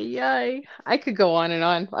 ay, ay, ay. I could go on and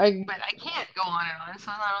on. But I can't go on and on, so it's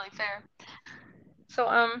not really fair.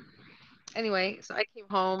 So anyway, so I came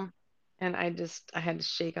home and I had to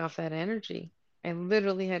shake off that energy. I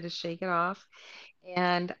literally had to shake it off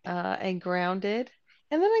and grounded.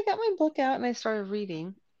 And then I got my book out and I started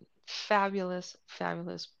reading. Fabulous,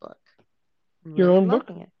 fabulous book. I'm Your really own book?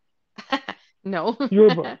 loving it. No.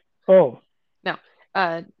 Your book. Oh, No.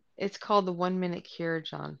 Uh it's called The 1 Minute Cure,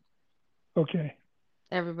 John. okay.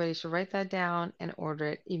 Everybody should write that down and order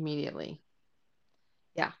it immediately.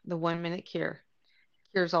 Yeah, The 1 Minute Cure.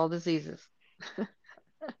 Cures all diseases.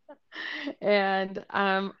 And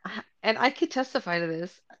and I could testify to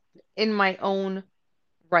this in my own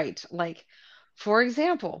right. Like, for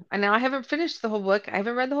example, and now I haven't finished the whole book. I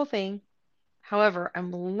haven't read the whole thing. However,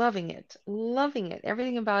 I'm loving it,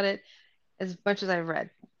 everything about it as much as I've read.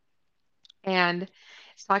 And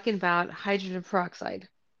it's talking about hydrogen peroxide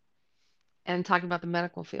and talking about the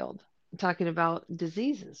medical field, talking about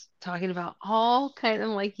diseases, talking about all kinds.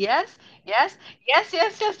 I'm like, yes, yes, yes,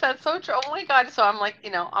 yes, yes, that's so true. Oh my God. So I'm like,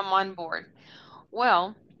 I'm on board.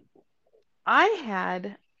 Well, I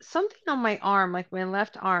had something on my arm, like my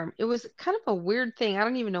left arm. It was kind of a weird thing. I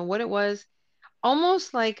don't even know what it was.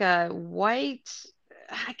 Almost like a white,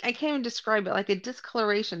 I can't even describe it, like a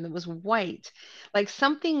discoloration that was white. Like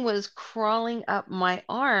something was crawling up my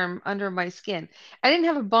arm under my skin. I didn't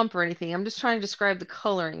have a bump or anything. I'm just trying to describe the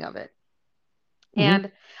coloring of it. Mm-hmm.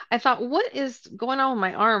 And I thought, what is going on with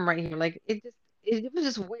my arm right here? Like it was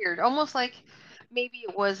just weird. Almost like maybe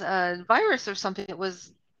it was a virus or something that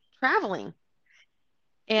was traveling.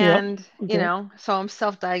 Yep. And, Okay. so I'm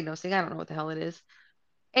self-diagnosing. I don't know what the hell it is.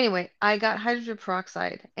 Anyway, I got hydrogen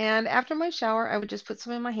peroxide, and after my shower, I would just put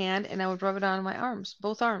some in my hand and I would rub it on my arms,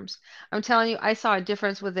 both arms. I'm telling you, I saw a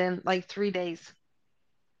difference within like 3 days,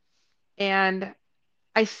 and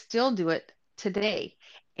I still do it today.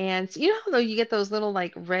 And you know how though you get those little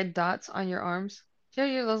like red dots on your arms? Do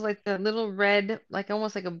you know those like the little red, like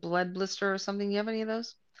almost like a blood blister or something? You have any of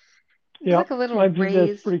those? It's like Yep. a little I think that's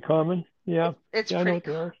raised. pretty common. Yeah. It's Yeah, I know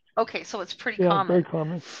pretty. what they are. Okay, so it's pretty Yeah, very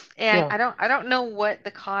common. common. And Yeah. I don't know what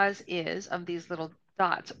the cause is of these little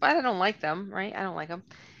dots, but I don't like them, right? I don't like them.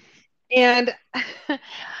 And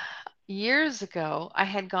years ago, I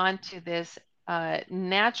had gone to this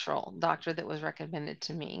natural doctor that was recommended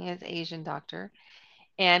to me, an Asian doctor,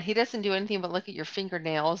 and he doesn't do anything but look at your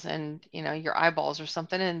fingernails and your eyeballs or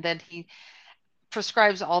something, and then he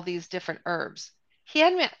prescribes all these different herbs. He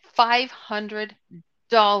had me at $500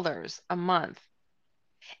 a month.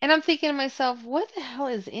 And I'm thinking to myself, what the hell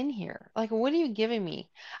is in here? Like, what are you giving me?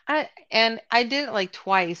 I did it like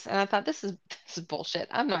twice, and I thought this is bullshit.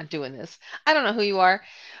 I'm not doing this. I don't know who you are,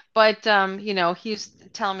 but he's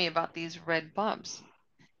telling me about these red bumps,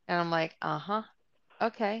 and I'm like, uh-huh,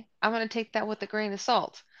 okay, I'm gonna take that with a grain of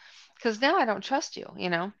salt, because now I don't trust you.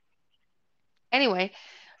 Anyway,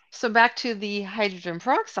 so back to the hydrogen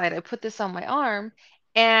peroxide. I put this on my arm,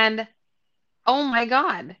 and oh my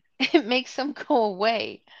God, it makes them go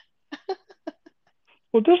away.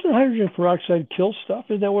 Well, doesn't hydrogen peroxide kill stuff?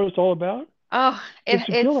 Isn't that what it's all about? Oh, It's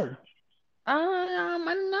a it's killer. I don't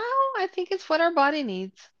know. I think it's what our body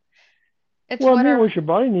needs. It's Well, what maybe our what your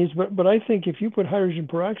body needs, but I think if you put hydrogen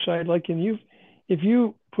peroxide, like if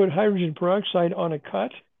you put hydrogen peroxide on a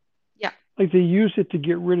cut, yeah. like they use it to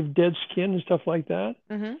get rid of dead skin and stuff like that,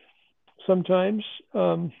 Hmm. sometimes,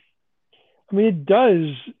 I mean, it does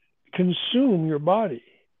consume your body.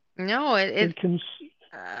 No, It can.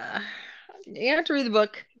 uh, you have to read the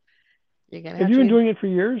book. You're gonna Have have you to been read doing it for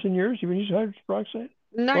years and years? You've been using hydrogen peroxide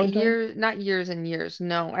a long time. not years and years.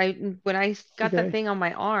 No, when I got that Okay. thing on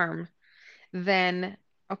my arm, then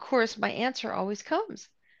of course my answer always comes.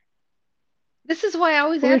 This is why I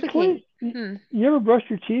always Well, there's advocate. plenty. Hmm. You ever brush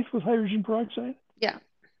your teeth with hydrogen peroxide? Yeah.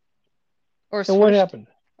 Or And what swished. happened?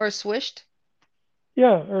 Or swished.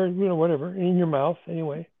 Yeah, or whatever, in your mouth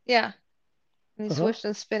anyway. Yeah. And you Uh huh. swished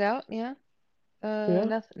and spit out. Yeah. Yeah.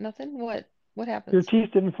 Nothing. Nothing. What? What Your happens? teeth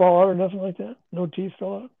didn't fall out or nothing like that? No teeth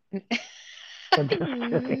fell out? I'm just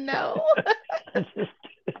kidding. No. I'm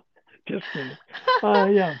just kidding.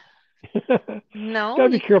 Yeah. No, Got to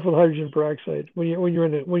be you careful with hydrogen peroxide when you're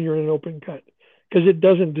in an open cut because it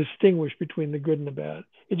doesn't distinguish between the good and the bad.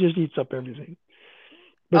 It just eats up everything.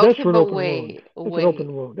 But that's okay, for an but open wound. wait, That's an open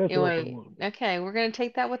wait, wound. That's an open wait. wound. Okay, we're gonna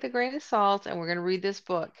take that with a grain of salt and we're gonna read this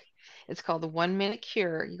book. It's called The 1 Minute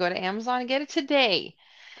Cure. You go to Amazon and get it today.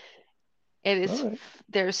 It All is, right.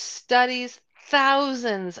 there's studies,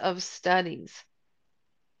 thousands of studies,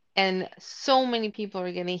 and so many people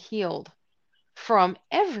are getting healed from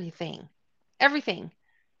everything. Everything.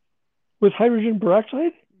 With hydrogen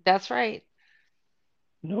peroxide? That's right.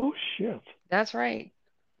 No shit. That's right.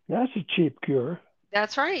 That's a cheap cure.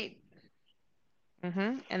 That's right.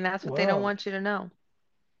 And that's what they don't Wow. want you to know.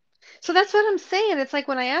 So that's what I'm saying. It's like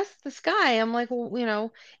when I asked this guy, I'm like,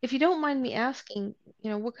 well, if you don't mind me asking,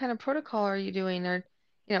 what kind of protocol are you doing? Or,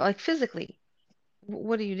 like physically,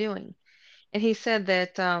 what are you doing? And he said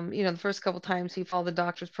that, the first couple times he followed the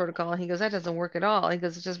doctor's protocol, and he goes, that doesn't work at all. He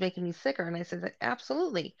goes, it's just making me sicker. And I said,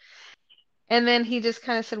 absolutely. And then he just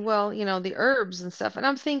kind of said, well, the herbs and stuff. And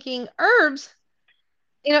I'm thinking, herbs?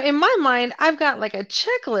 In my mind, I've got like a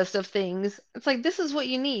checklist of things. It's like, this is what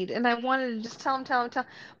you need. And I wanted to just tell him,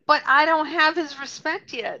 but I don't have his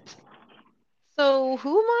respect yet. So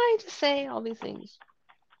who am I to say all these things?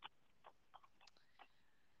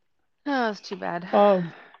 Oh, it's too bad.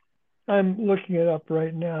 Um, I'm looking it up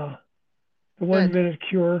right now. The One Good. Minute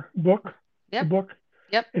Cure book. The Yep. book.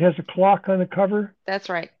 Yep. It has a clock on the cover. That's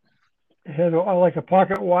right. It has like a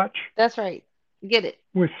pocket watch That's right. Get it.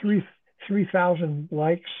 with 3,000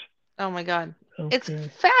 likes. Oh my God. It's Okay.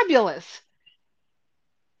 fabulous.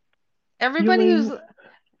 Everybody who's, Healing,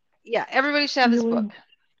 yeah, everybody should have this book.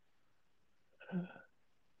 healing.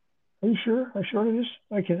 Are you sure? I'm sure it is.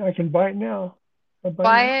 I can buy it now. I'll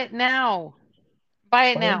buy it now. Buy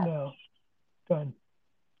it now. Buy it Buy it now. now. Done.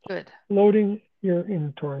 Good. Loading your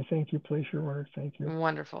inventory. Thank you. Place your order. Thank you.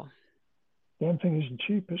 Wonderful. Damn thing isn't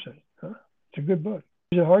cheap, is it? Huh? It's a good book.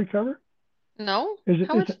 Is it hardcover? No? Is it?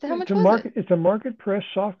 How much how It's much a was it? market. It's a market press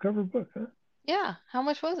softcover book, huh? Yeah. How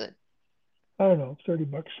much was it? I don't know,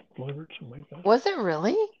 $30 delivered, something like that. Was it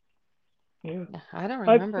really? Yeah. I don't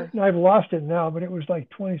I've remember. I've lost it now, but it was like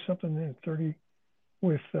 20 something and 30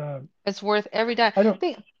 with It's worth every dime. I don't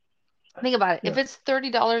Think about it. If yeah. it's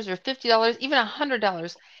 $30 or $50, even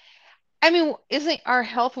 $100, I mean, isn't our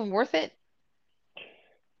health worth it?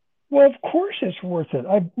 Well, of course it's worth it.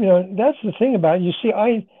 That's the thing about it. You see,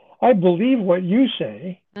 I believe what you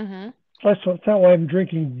say. Mm-hmm. That's not why I'm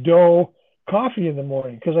drinking Dough coffee in the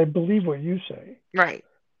morning because I believe what you say, Right.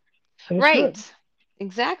 and it's good. Right.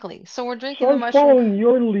 Exactly. So we're So drinking the I'm mushroom. following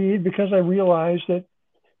your lead because I realize that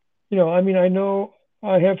I know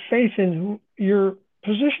I have faith in your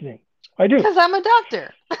positioning. I do. Because I'm a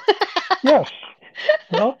doctor. Yes.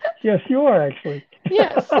 Well, yes, you are actually.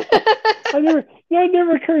 Yes. That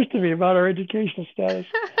never occurs to me about our educational status.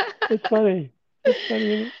 It's funny. It's funny,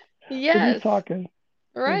 isn't it? We're just Yes. talking.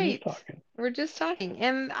 We're just Right. talking. We're just talking.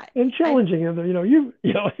 And And I challenging him.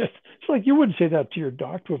 It's like you wouldn't say that to your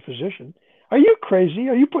doctor, a physician. Are you crazy?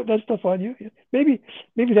 Are you putting that stuff on you? Maybe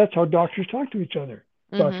that's how doctors talk to each other.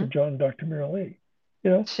 Dr. mm-hmm. John, and Dr. Merrill Lee.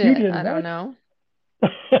 You Shit, did I don't what? know.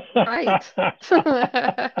 Right.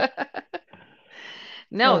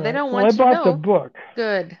 No, All they right. don't Well, I want you to bought the know. book.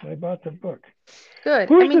 Good. I bought the book. Good.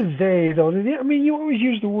 I Who's mean, the they though? You always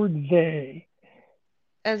use the word they.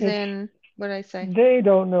 as It's in, what did I say? they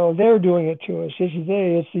don't know. They're doing it to us. It's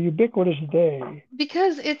they. It's the ubiquitous they.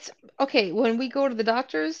 Because it's okay, when we go to the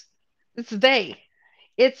doctors, it's they.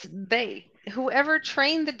 It's they. Whoever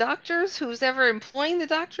trained the doctors, who's ever employing the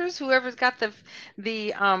doctors, whoever's got the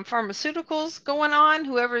pharmaceuticals going on,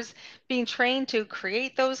 whoever's being trained to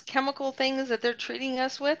create those chemical things that they're treating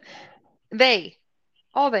us with, they,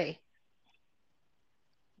 all they.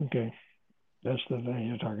 Okay, that's the they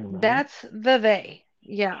you're talking about, right? That's the they.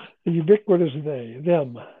 Yeah. The ubiquitous they,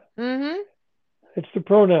 them. Mm-hmm. It's the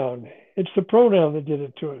pronoun. It's the pronoun that did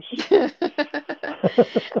it to us.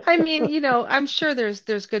 I mean, I'm sure there's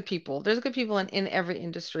good people. There's good people in every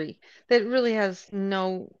industry that really has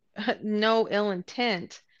no no ill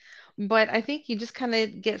intent. But I think you just kind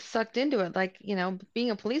of get sucked into it, like, being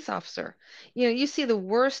a police officer. You see the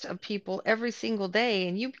worst of people every single day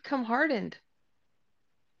and you become hardened,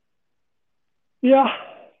 Yeah,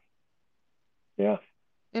 yeah,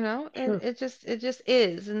 and sure. it just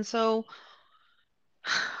is. And so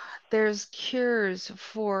there's cures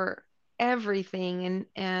for everything,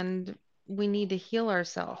 and we need to heal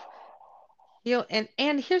ourselves.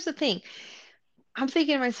 And here's the thing. I'm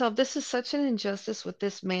thinking to myself, this is such an injustice with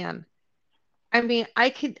this man. I mean, I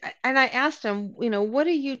could, and I asked him, what are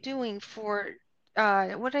you doing for,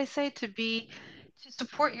 what did I say, to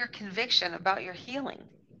support your conviction about your healing?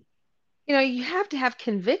 You have to have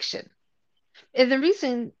conviction. And the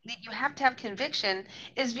reason that you have to have conviction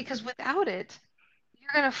is because without it,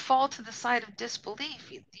 you're going to fall to the side of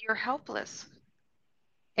disbelief. You're helpless.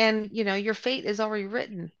 And, your fate is already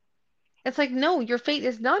written. It's like, no, your fate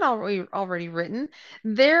is not already written.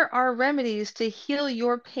 There are remedies to heal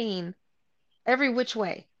your pain every which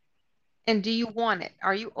way. And do you want it?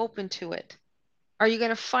 Are you open to it? Are you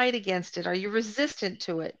going to fight against it? Are you resistant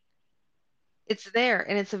to it? It's there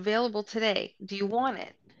and it's available today. Do you want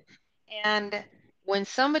it? And when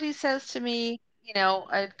somebody says to me,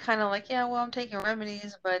 I kind of like, yeah, well, I'm taking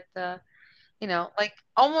remedies, but like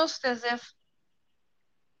almost as if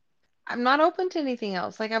I'm not open to anything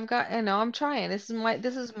else. Like I've got, I'm trying. This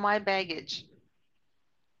is my baggage.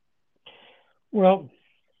 Well,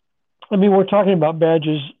 I mean, we're talking about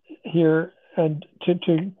badges here, and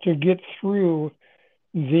to get through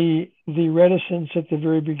the reticence at the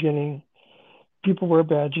very beginning, people wear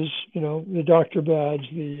badges. You know, the doctor badge,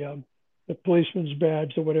 the policeman's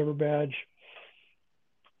badge, the whatever badge,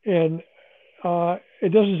 and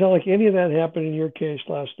it doesn't sound like any of that happened in your case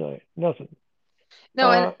last night. Nothing.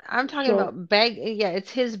 No, and Uh, I'm talking so about bag. Yeah,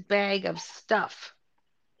 it's his bag of stuff.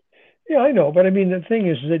 yeah, I know, but I mean, the thing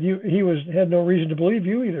is that he was had no reason to believe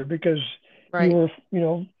you either because you Right. were,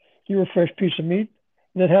 you were a fresh piece of meat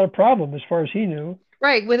that had a problem as far as he knew.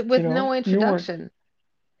 Right. With no You weren't introduction.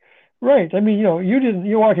 right. I mean, you didn't.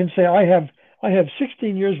 You walk and say, I have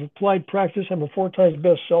 16 years of applied practice. I'm a 4 times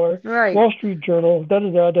bestseller, Right. Wall Street Journal, da da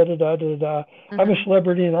da da da da da da. I'm a Hmm.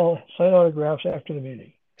 celebrity, and I'll sign autographs after the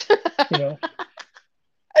meeting. You know.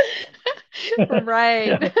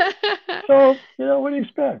 Right. Yeah. So what do you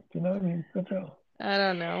expect? I mean, that's all. I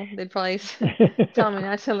don't know. They'd probably tell me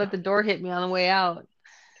not to let the door hit me on the way out.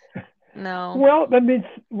 No. Well, I mean,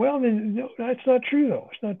 well, then no, that's not true though.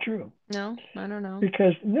 It's not true No, I don't know.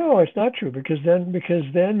 because no, it's not true because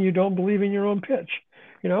then you don't believe in your own pitch.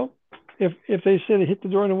 You know, if they said hit the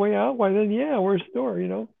door on the way out, why then yeah, where's the door?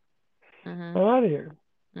 I'm Mhm. out of here.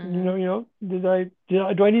 Mhm.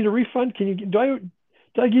 Do I need a refund?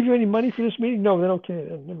 Do I give you any money for this meeting? No, then okay,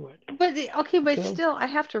 then never mind. Okay, but So still I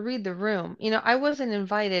have to read the room. I wasn't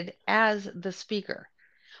invited as the speaker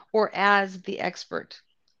or as the expert.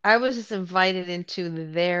 I was just invited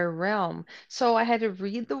into their realm. So I had to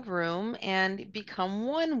read the room and become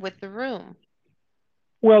one with the room.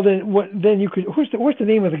 well then what then you could what's the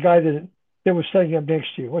name of the guy that was setting up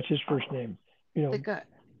next to you? What's his first name? You The know, guy.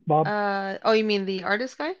 Bob. Oh, you mean the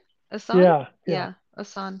artist guy? Asan? Yeah, yeah, Yeah,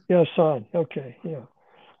 Asan. yeah, son. Okay, yeah.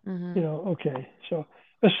 Mhm. Okay. So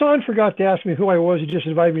Hassan forgot to ask me who I was. He just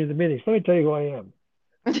invited me to the meetings. Let me tell you who I am.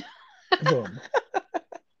 Boom.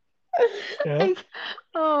 Yeah. I,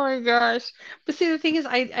 oh my gosh. But see, the thing is,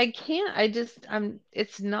 I can't.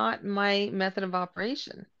 It's not my method of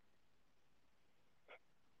operation.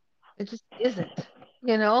 It just isn't.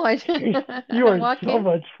 You I are walk so in.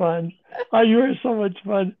 much fun. Oh, you are so much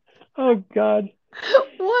fun. Oh God.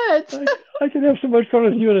 What? I can have so much fun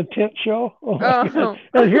with you in a tent show. Oh my God. Oh.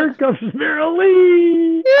 And here comes Meryl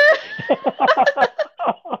Lee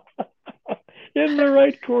in the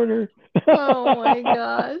right corner. Oh my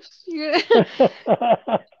gosh. You're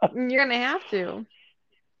gonna have to.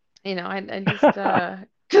 I just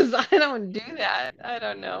because I don't do that. I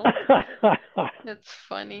don't know. That's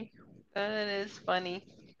funny. That is funny.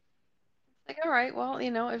 Like, all right, well,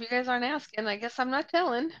 if you guys aren't asking, I guess I'm not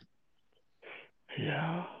telling.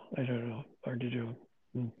 Yeah, I don't know. Hard to do.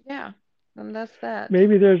 Hmm. Yeah, and that's that.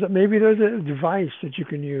 Maybe there's a device that you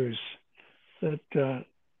can use that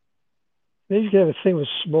maybe you can have a thing with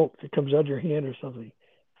smoke that comes out of your hand or something.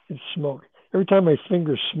 It's smoke. Every time my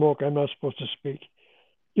fingers smoke, I'm not supposed to speak.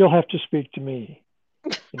 You'll have to speak to me.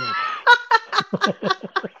 You know.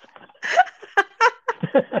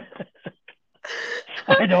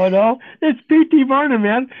 I don't know. It's P.T. Barnum,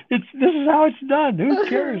 man. This is how it's done. Who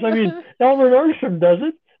cares? I mean, Albert Nordstrom does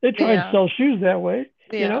it. They try and Yeah, sell shoes that way.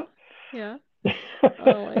 You yeah, know. yeah.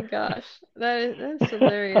 Oh my gosh, that's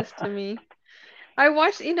hilarious to me. I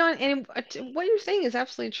watched, and what you're saying is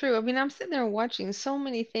absolutely true. I mean, I'm sitting there watching so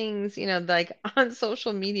many things, like on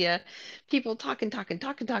social media, people talking,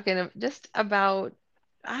 just about,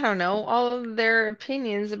 I don't know, all of their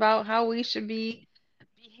opinions about how we should be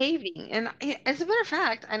behaving. And as a matter of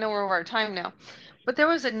fact, I know we're over our time now, but there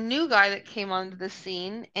was a new guy that came onto the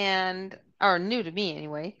scene or new to me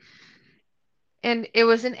anyway, and it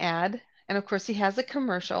was an ad. And of course, he has a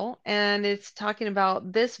commercial, and it's talking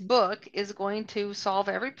about this book is going to solve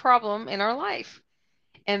every problem in our life.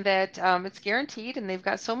 and that it's guaranteed, and they've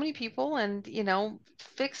got so many people, and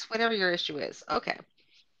fix whatever your issue is. Okay.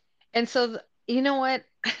 And so, you know what?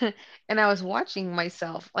 And I was watching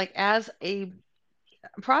myself like as a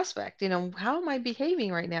prospect, how am I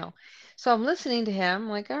behaving right now? So I'm listening to him,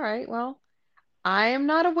 like, all right, well, I am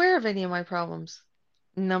not aware of any of my problems.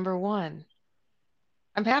 Number one,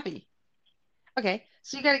 I'm happy. Okay,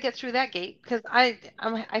 so you got to get through that gate because I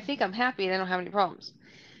think I'm happy and I don't have any problems.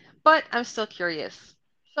 But I'm still curious.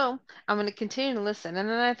 So I'm going to continue to listen. And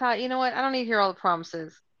then I thought, you know what? I don't need to hear all the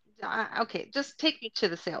promises. Okay, just take me to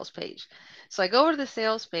the sales page. So I go over to the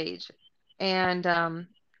sales page, and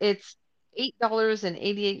it's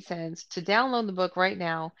 $8.88 to download the book right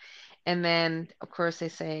now. And then, of course, they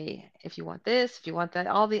say, if you want this, if you want that,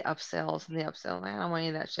 all the upsells and the upsells. I don't want any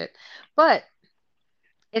of that shit. But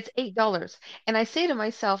it's $8. And I say to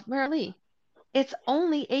myself, Marilee, it's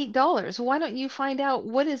only $8. Why don't you find out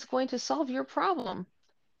what is going to solve your problem?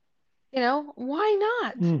 Why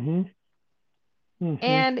not? Mm-hmm. Mm-hmm.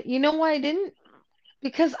 And you know why I didn't?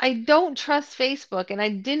 Because I don't trust Facebook and I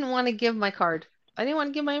didn't want to give my card. I didn't want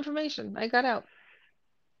to give my information. I got out.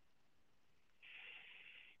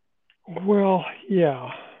 Well, yeah.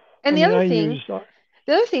 I And mean, I use,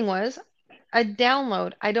 the other thing was a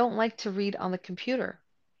download. I don't like to read on the computer.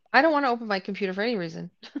 I don't want to open my computer for any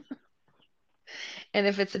reason. And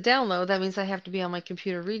if it's a download, that means I have to be on my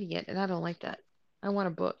computer reading it, and I don't like that. I want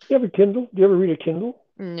a book. you have a Kindle? Do you ever read a Kindle?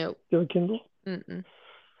 Nope. Do you have a Kindle? Mm-mm.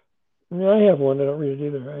 I mean, I have one. I don't read it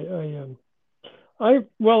either.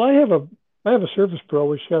 Well, I have a Surface Pro,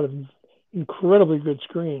 which got an incredibly good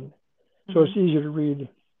screen, so Mm-hmm. it's easier to read.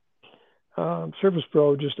 Surface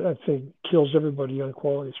Pro just, I think, kills everybody on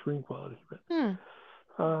quality, screen quality. Hmm.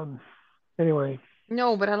 But anyway,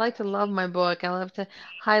 No, but I like to love my book. I love to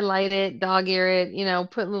highlight it, dog ear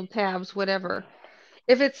it, put little tabs, whatever.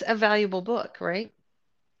 If it's a valuable book, right?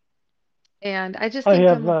 And I just I think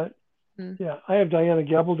have, I'm, mm, I have Diana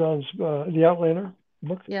Gabaldon's The Outlander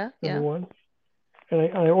book, yeah, number yeah. one, and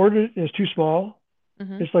I ordered it. It's too small.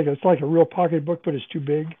 Mm-hmm. It's like a real pocket book, but it's too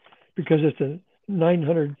big because it's a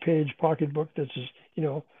 900 page pocket book that's just,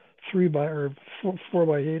 3 by or 4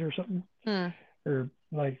 by 8 or something, Hmm. or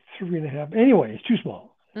like 3.5. Anyway, it's too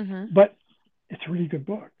small, Mm-hmm. but it's a really good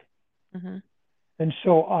book, Mm-hmm. and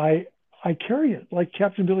so I carry it like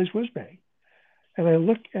Captain Billy's Whiz Bang, and I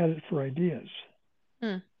look at it for ideas,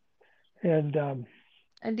 Hmm. and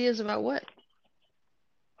Ideas about what?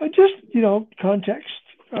 I just context,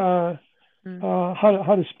 uh, Hmm.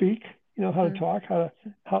 how to speak, how to Hmm. talk,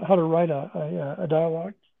 how to write a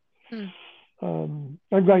dialogue. Hmm.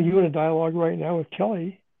 I've got you in a dialogue right now with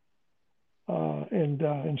Kelly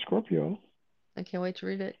and Scorpio. I can't wait to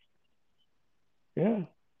read it. Yeah,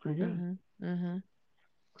 pretty good, Mm-hmm. Mm-hmm.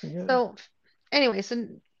 pretty good. So, anyway, so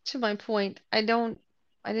to my point, I didn't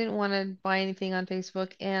want to buy anything on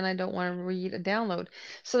Facebook, and I don't want to read a download.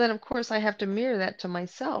 So then, of course, I have to mirror that to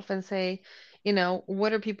myself and say,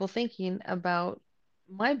 what are people thinking about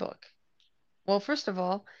my book? Well, first of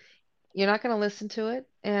all, you're not going to listen to it,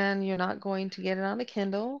 and you're not going to get it on a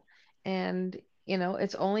Kindle, and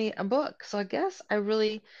it's only a book. So I guess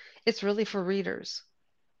it's really for readers.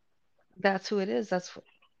 That's who it is. That's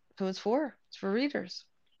who it's for. It's for readers.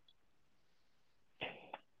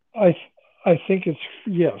 I I think it's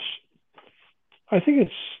yes. I think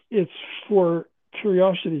it's for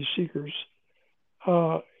curiosity seekers.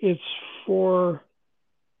 It's for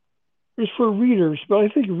it's for readers, but I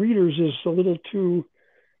think readers is a little too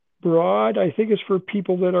broad. I think it's for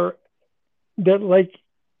people that like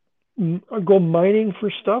go mining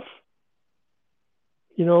for stuff.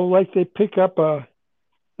 Like they pick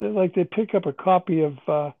up a copy of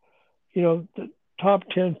the top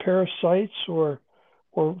 10 parasites or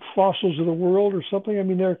fossils of the world or something. I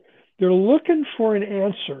mean, they're looking for an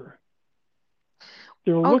answer.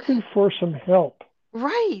 They're Okay, looking for some help.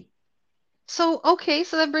 right. So, okay,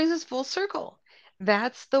 so that brings us full circle.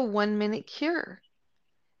 That's the 1 minute cure.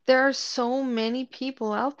 There are so many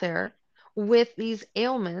people out there with these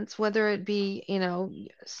ailments, whether it be,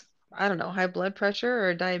 I don't know, high blood pressure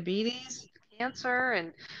or diabetes, cancer,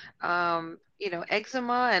 and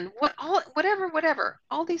eczema, and whatever.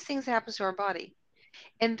 All these things happen to our body,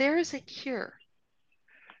 and there is a cure,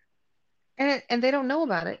 and they don't know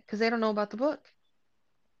about it because they don't know about the book.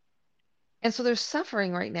 And so they're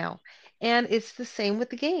suffering right now. And it's the same with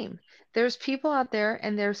the game. There's people out there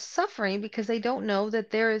and they're suffering because they don't know that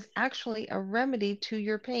there is actually a remedy to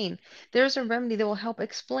your pain. There's a remedy that will help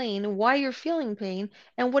explain why you're feeling pain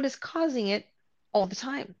and what is causing it all the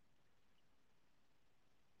time.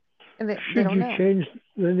 And they Should don't you know. change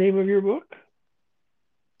the name of your book?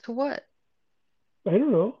 To what? I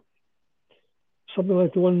don't know. Something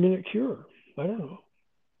like the 1 minute cure. I don't know.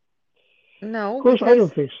 Of No, course, I because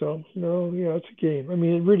don't think so. No, yeah, it's a game. I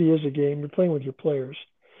mean, it really is a game. You're playing with your players.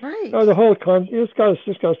 right. The whole it's got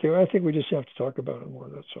to stay. I think we just have to talk about it more.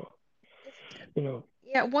 That's all. You know.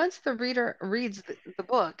 Yeah, once the reader reads the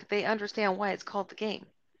book, they understand why it's called the game.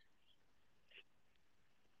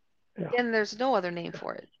 Yeah. Then there's no other name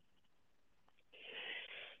for it,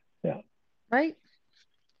 Yeah. right?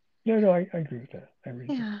 No, no, I agree with that. I really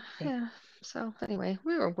do. Yeah, Yeah. yeah. So anyway,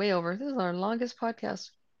 we were way over. This is our longest podcast.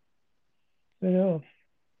 I know.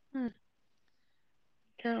 Hmm.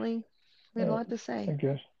 Apparently, we had a Yeah. lot to I say.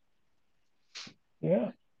 guess.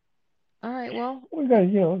 Yeah. All right, well, We got,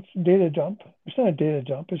 it's a data dump. It's not a data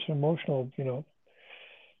dump. It's an emotional.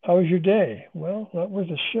 How was your day? Well, that was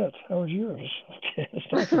a shit. How was yours? Okay,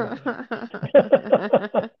 let's talk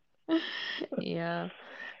about it. yeah.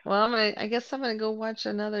 Well, I guess I'm gonna go watch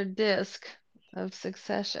another disc of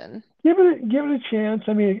Succession. Give it a chance.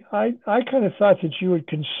 I mean, I kind of thought that you would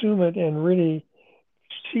consume it and really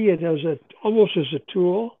see it as almost as a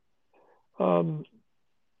tool, um,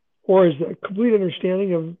 or as a complete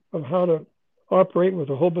understanding of how to operate with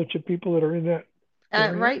a whole bunch of people that are in that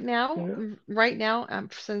area. Right now, You know?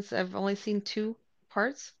 since I've only seen two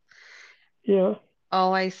parts, Yeah.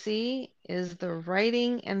 all I see is the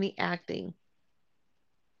writing and the acting.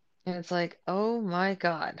 And it's like, oh my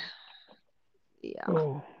God. Yeah,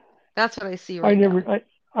 Oh, that's what I see I right never now.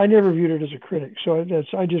 I never viewed it as a critic, so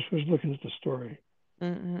I just was looking at the story.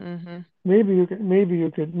 Mm-hmm. Maybe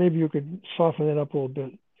you could soften it up a little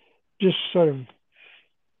bit. Just sort of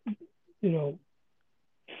you know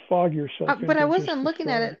fog yourself But I into just wasn't the looking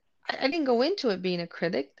at story. it. I didn't go into it being a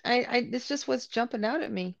critic. It's just what's jumping out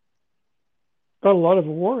at me. Got a lot of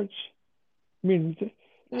awards. I mean,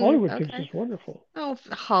 Hollywood thinks Okay. it's wonderful. Oh,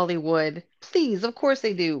 Hollywood. Please, of course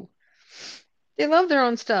they do. They love their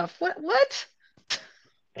own stuff. What?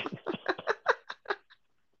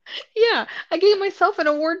 Yeah, I gave myself an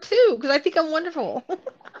award too because I think I'm wonderful.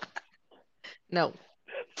 No,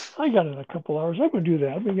 I got it in a couple hours. I'm gonna do that.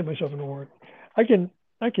 I'm gonna give myself an award. I can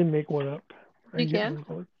I can make one up. I you can get can. an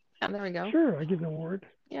award. Yeah, there we go. Sure, I give an award.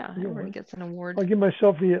 Yeah, I get everybody one. gets an award. I'll give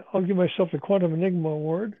myself the Quantum Enigma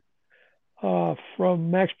Award from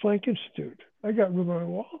Max Planck Institute. I got room on my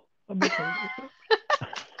wall. I'll make one of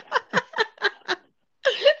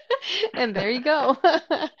And there you go. those.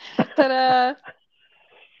 Ta-da.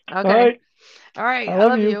 All Okay. right. All right. I I love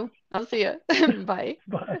love you. you. I'll see you. Bye.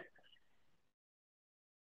 Bye.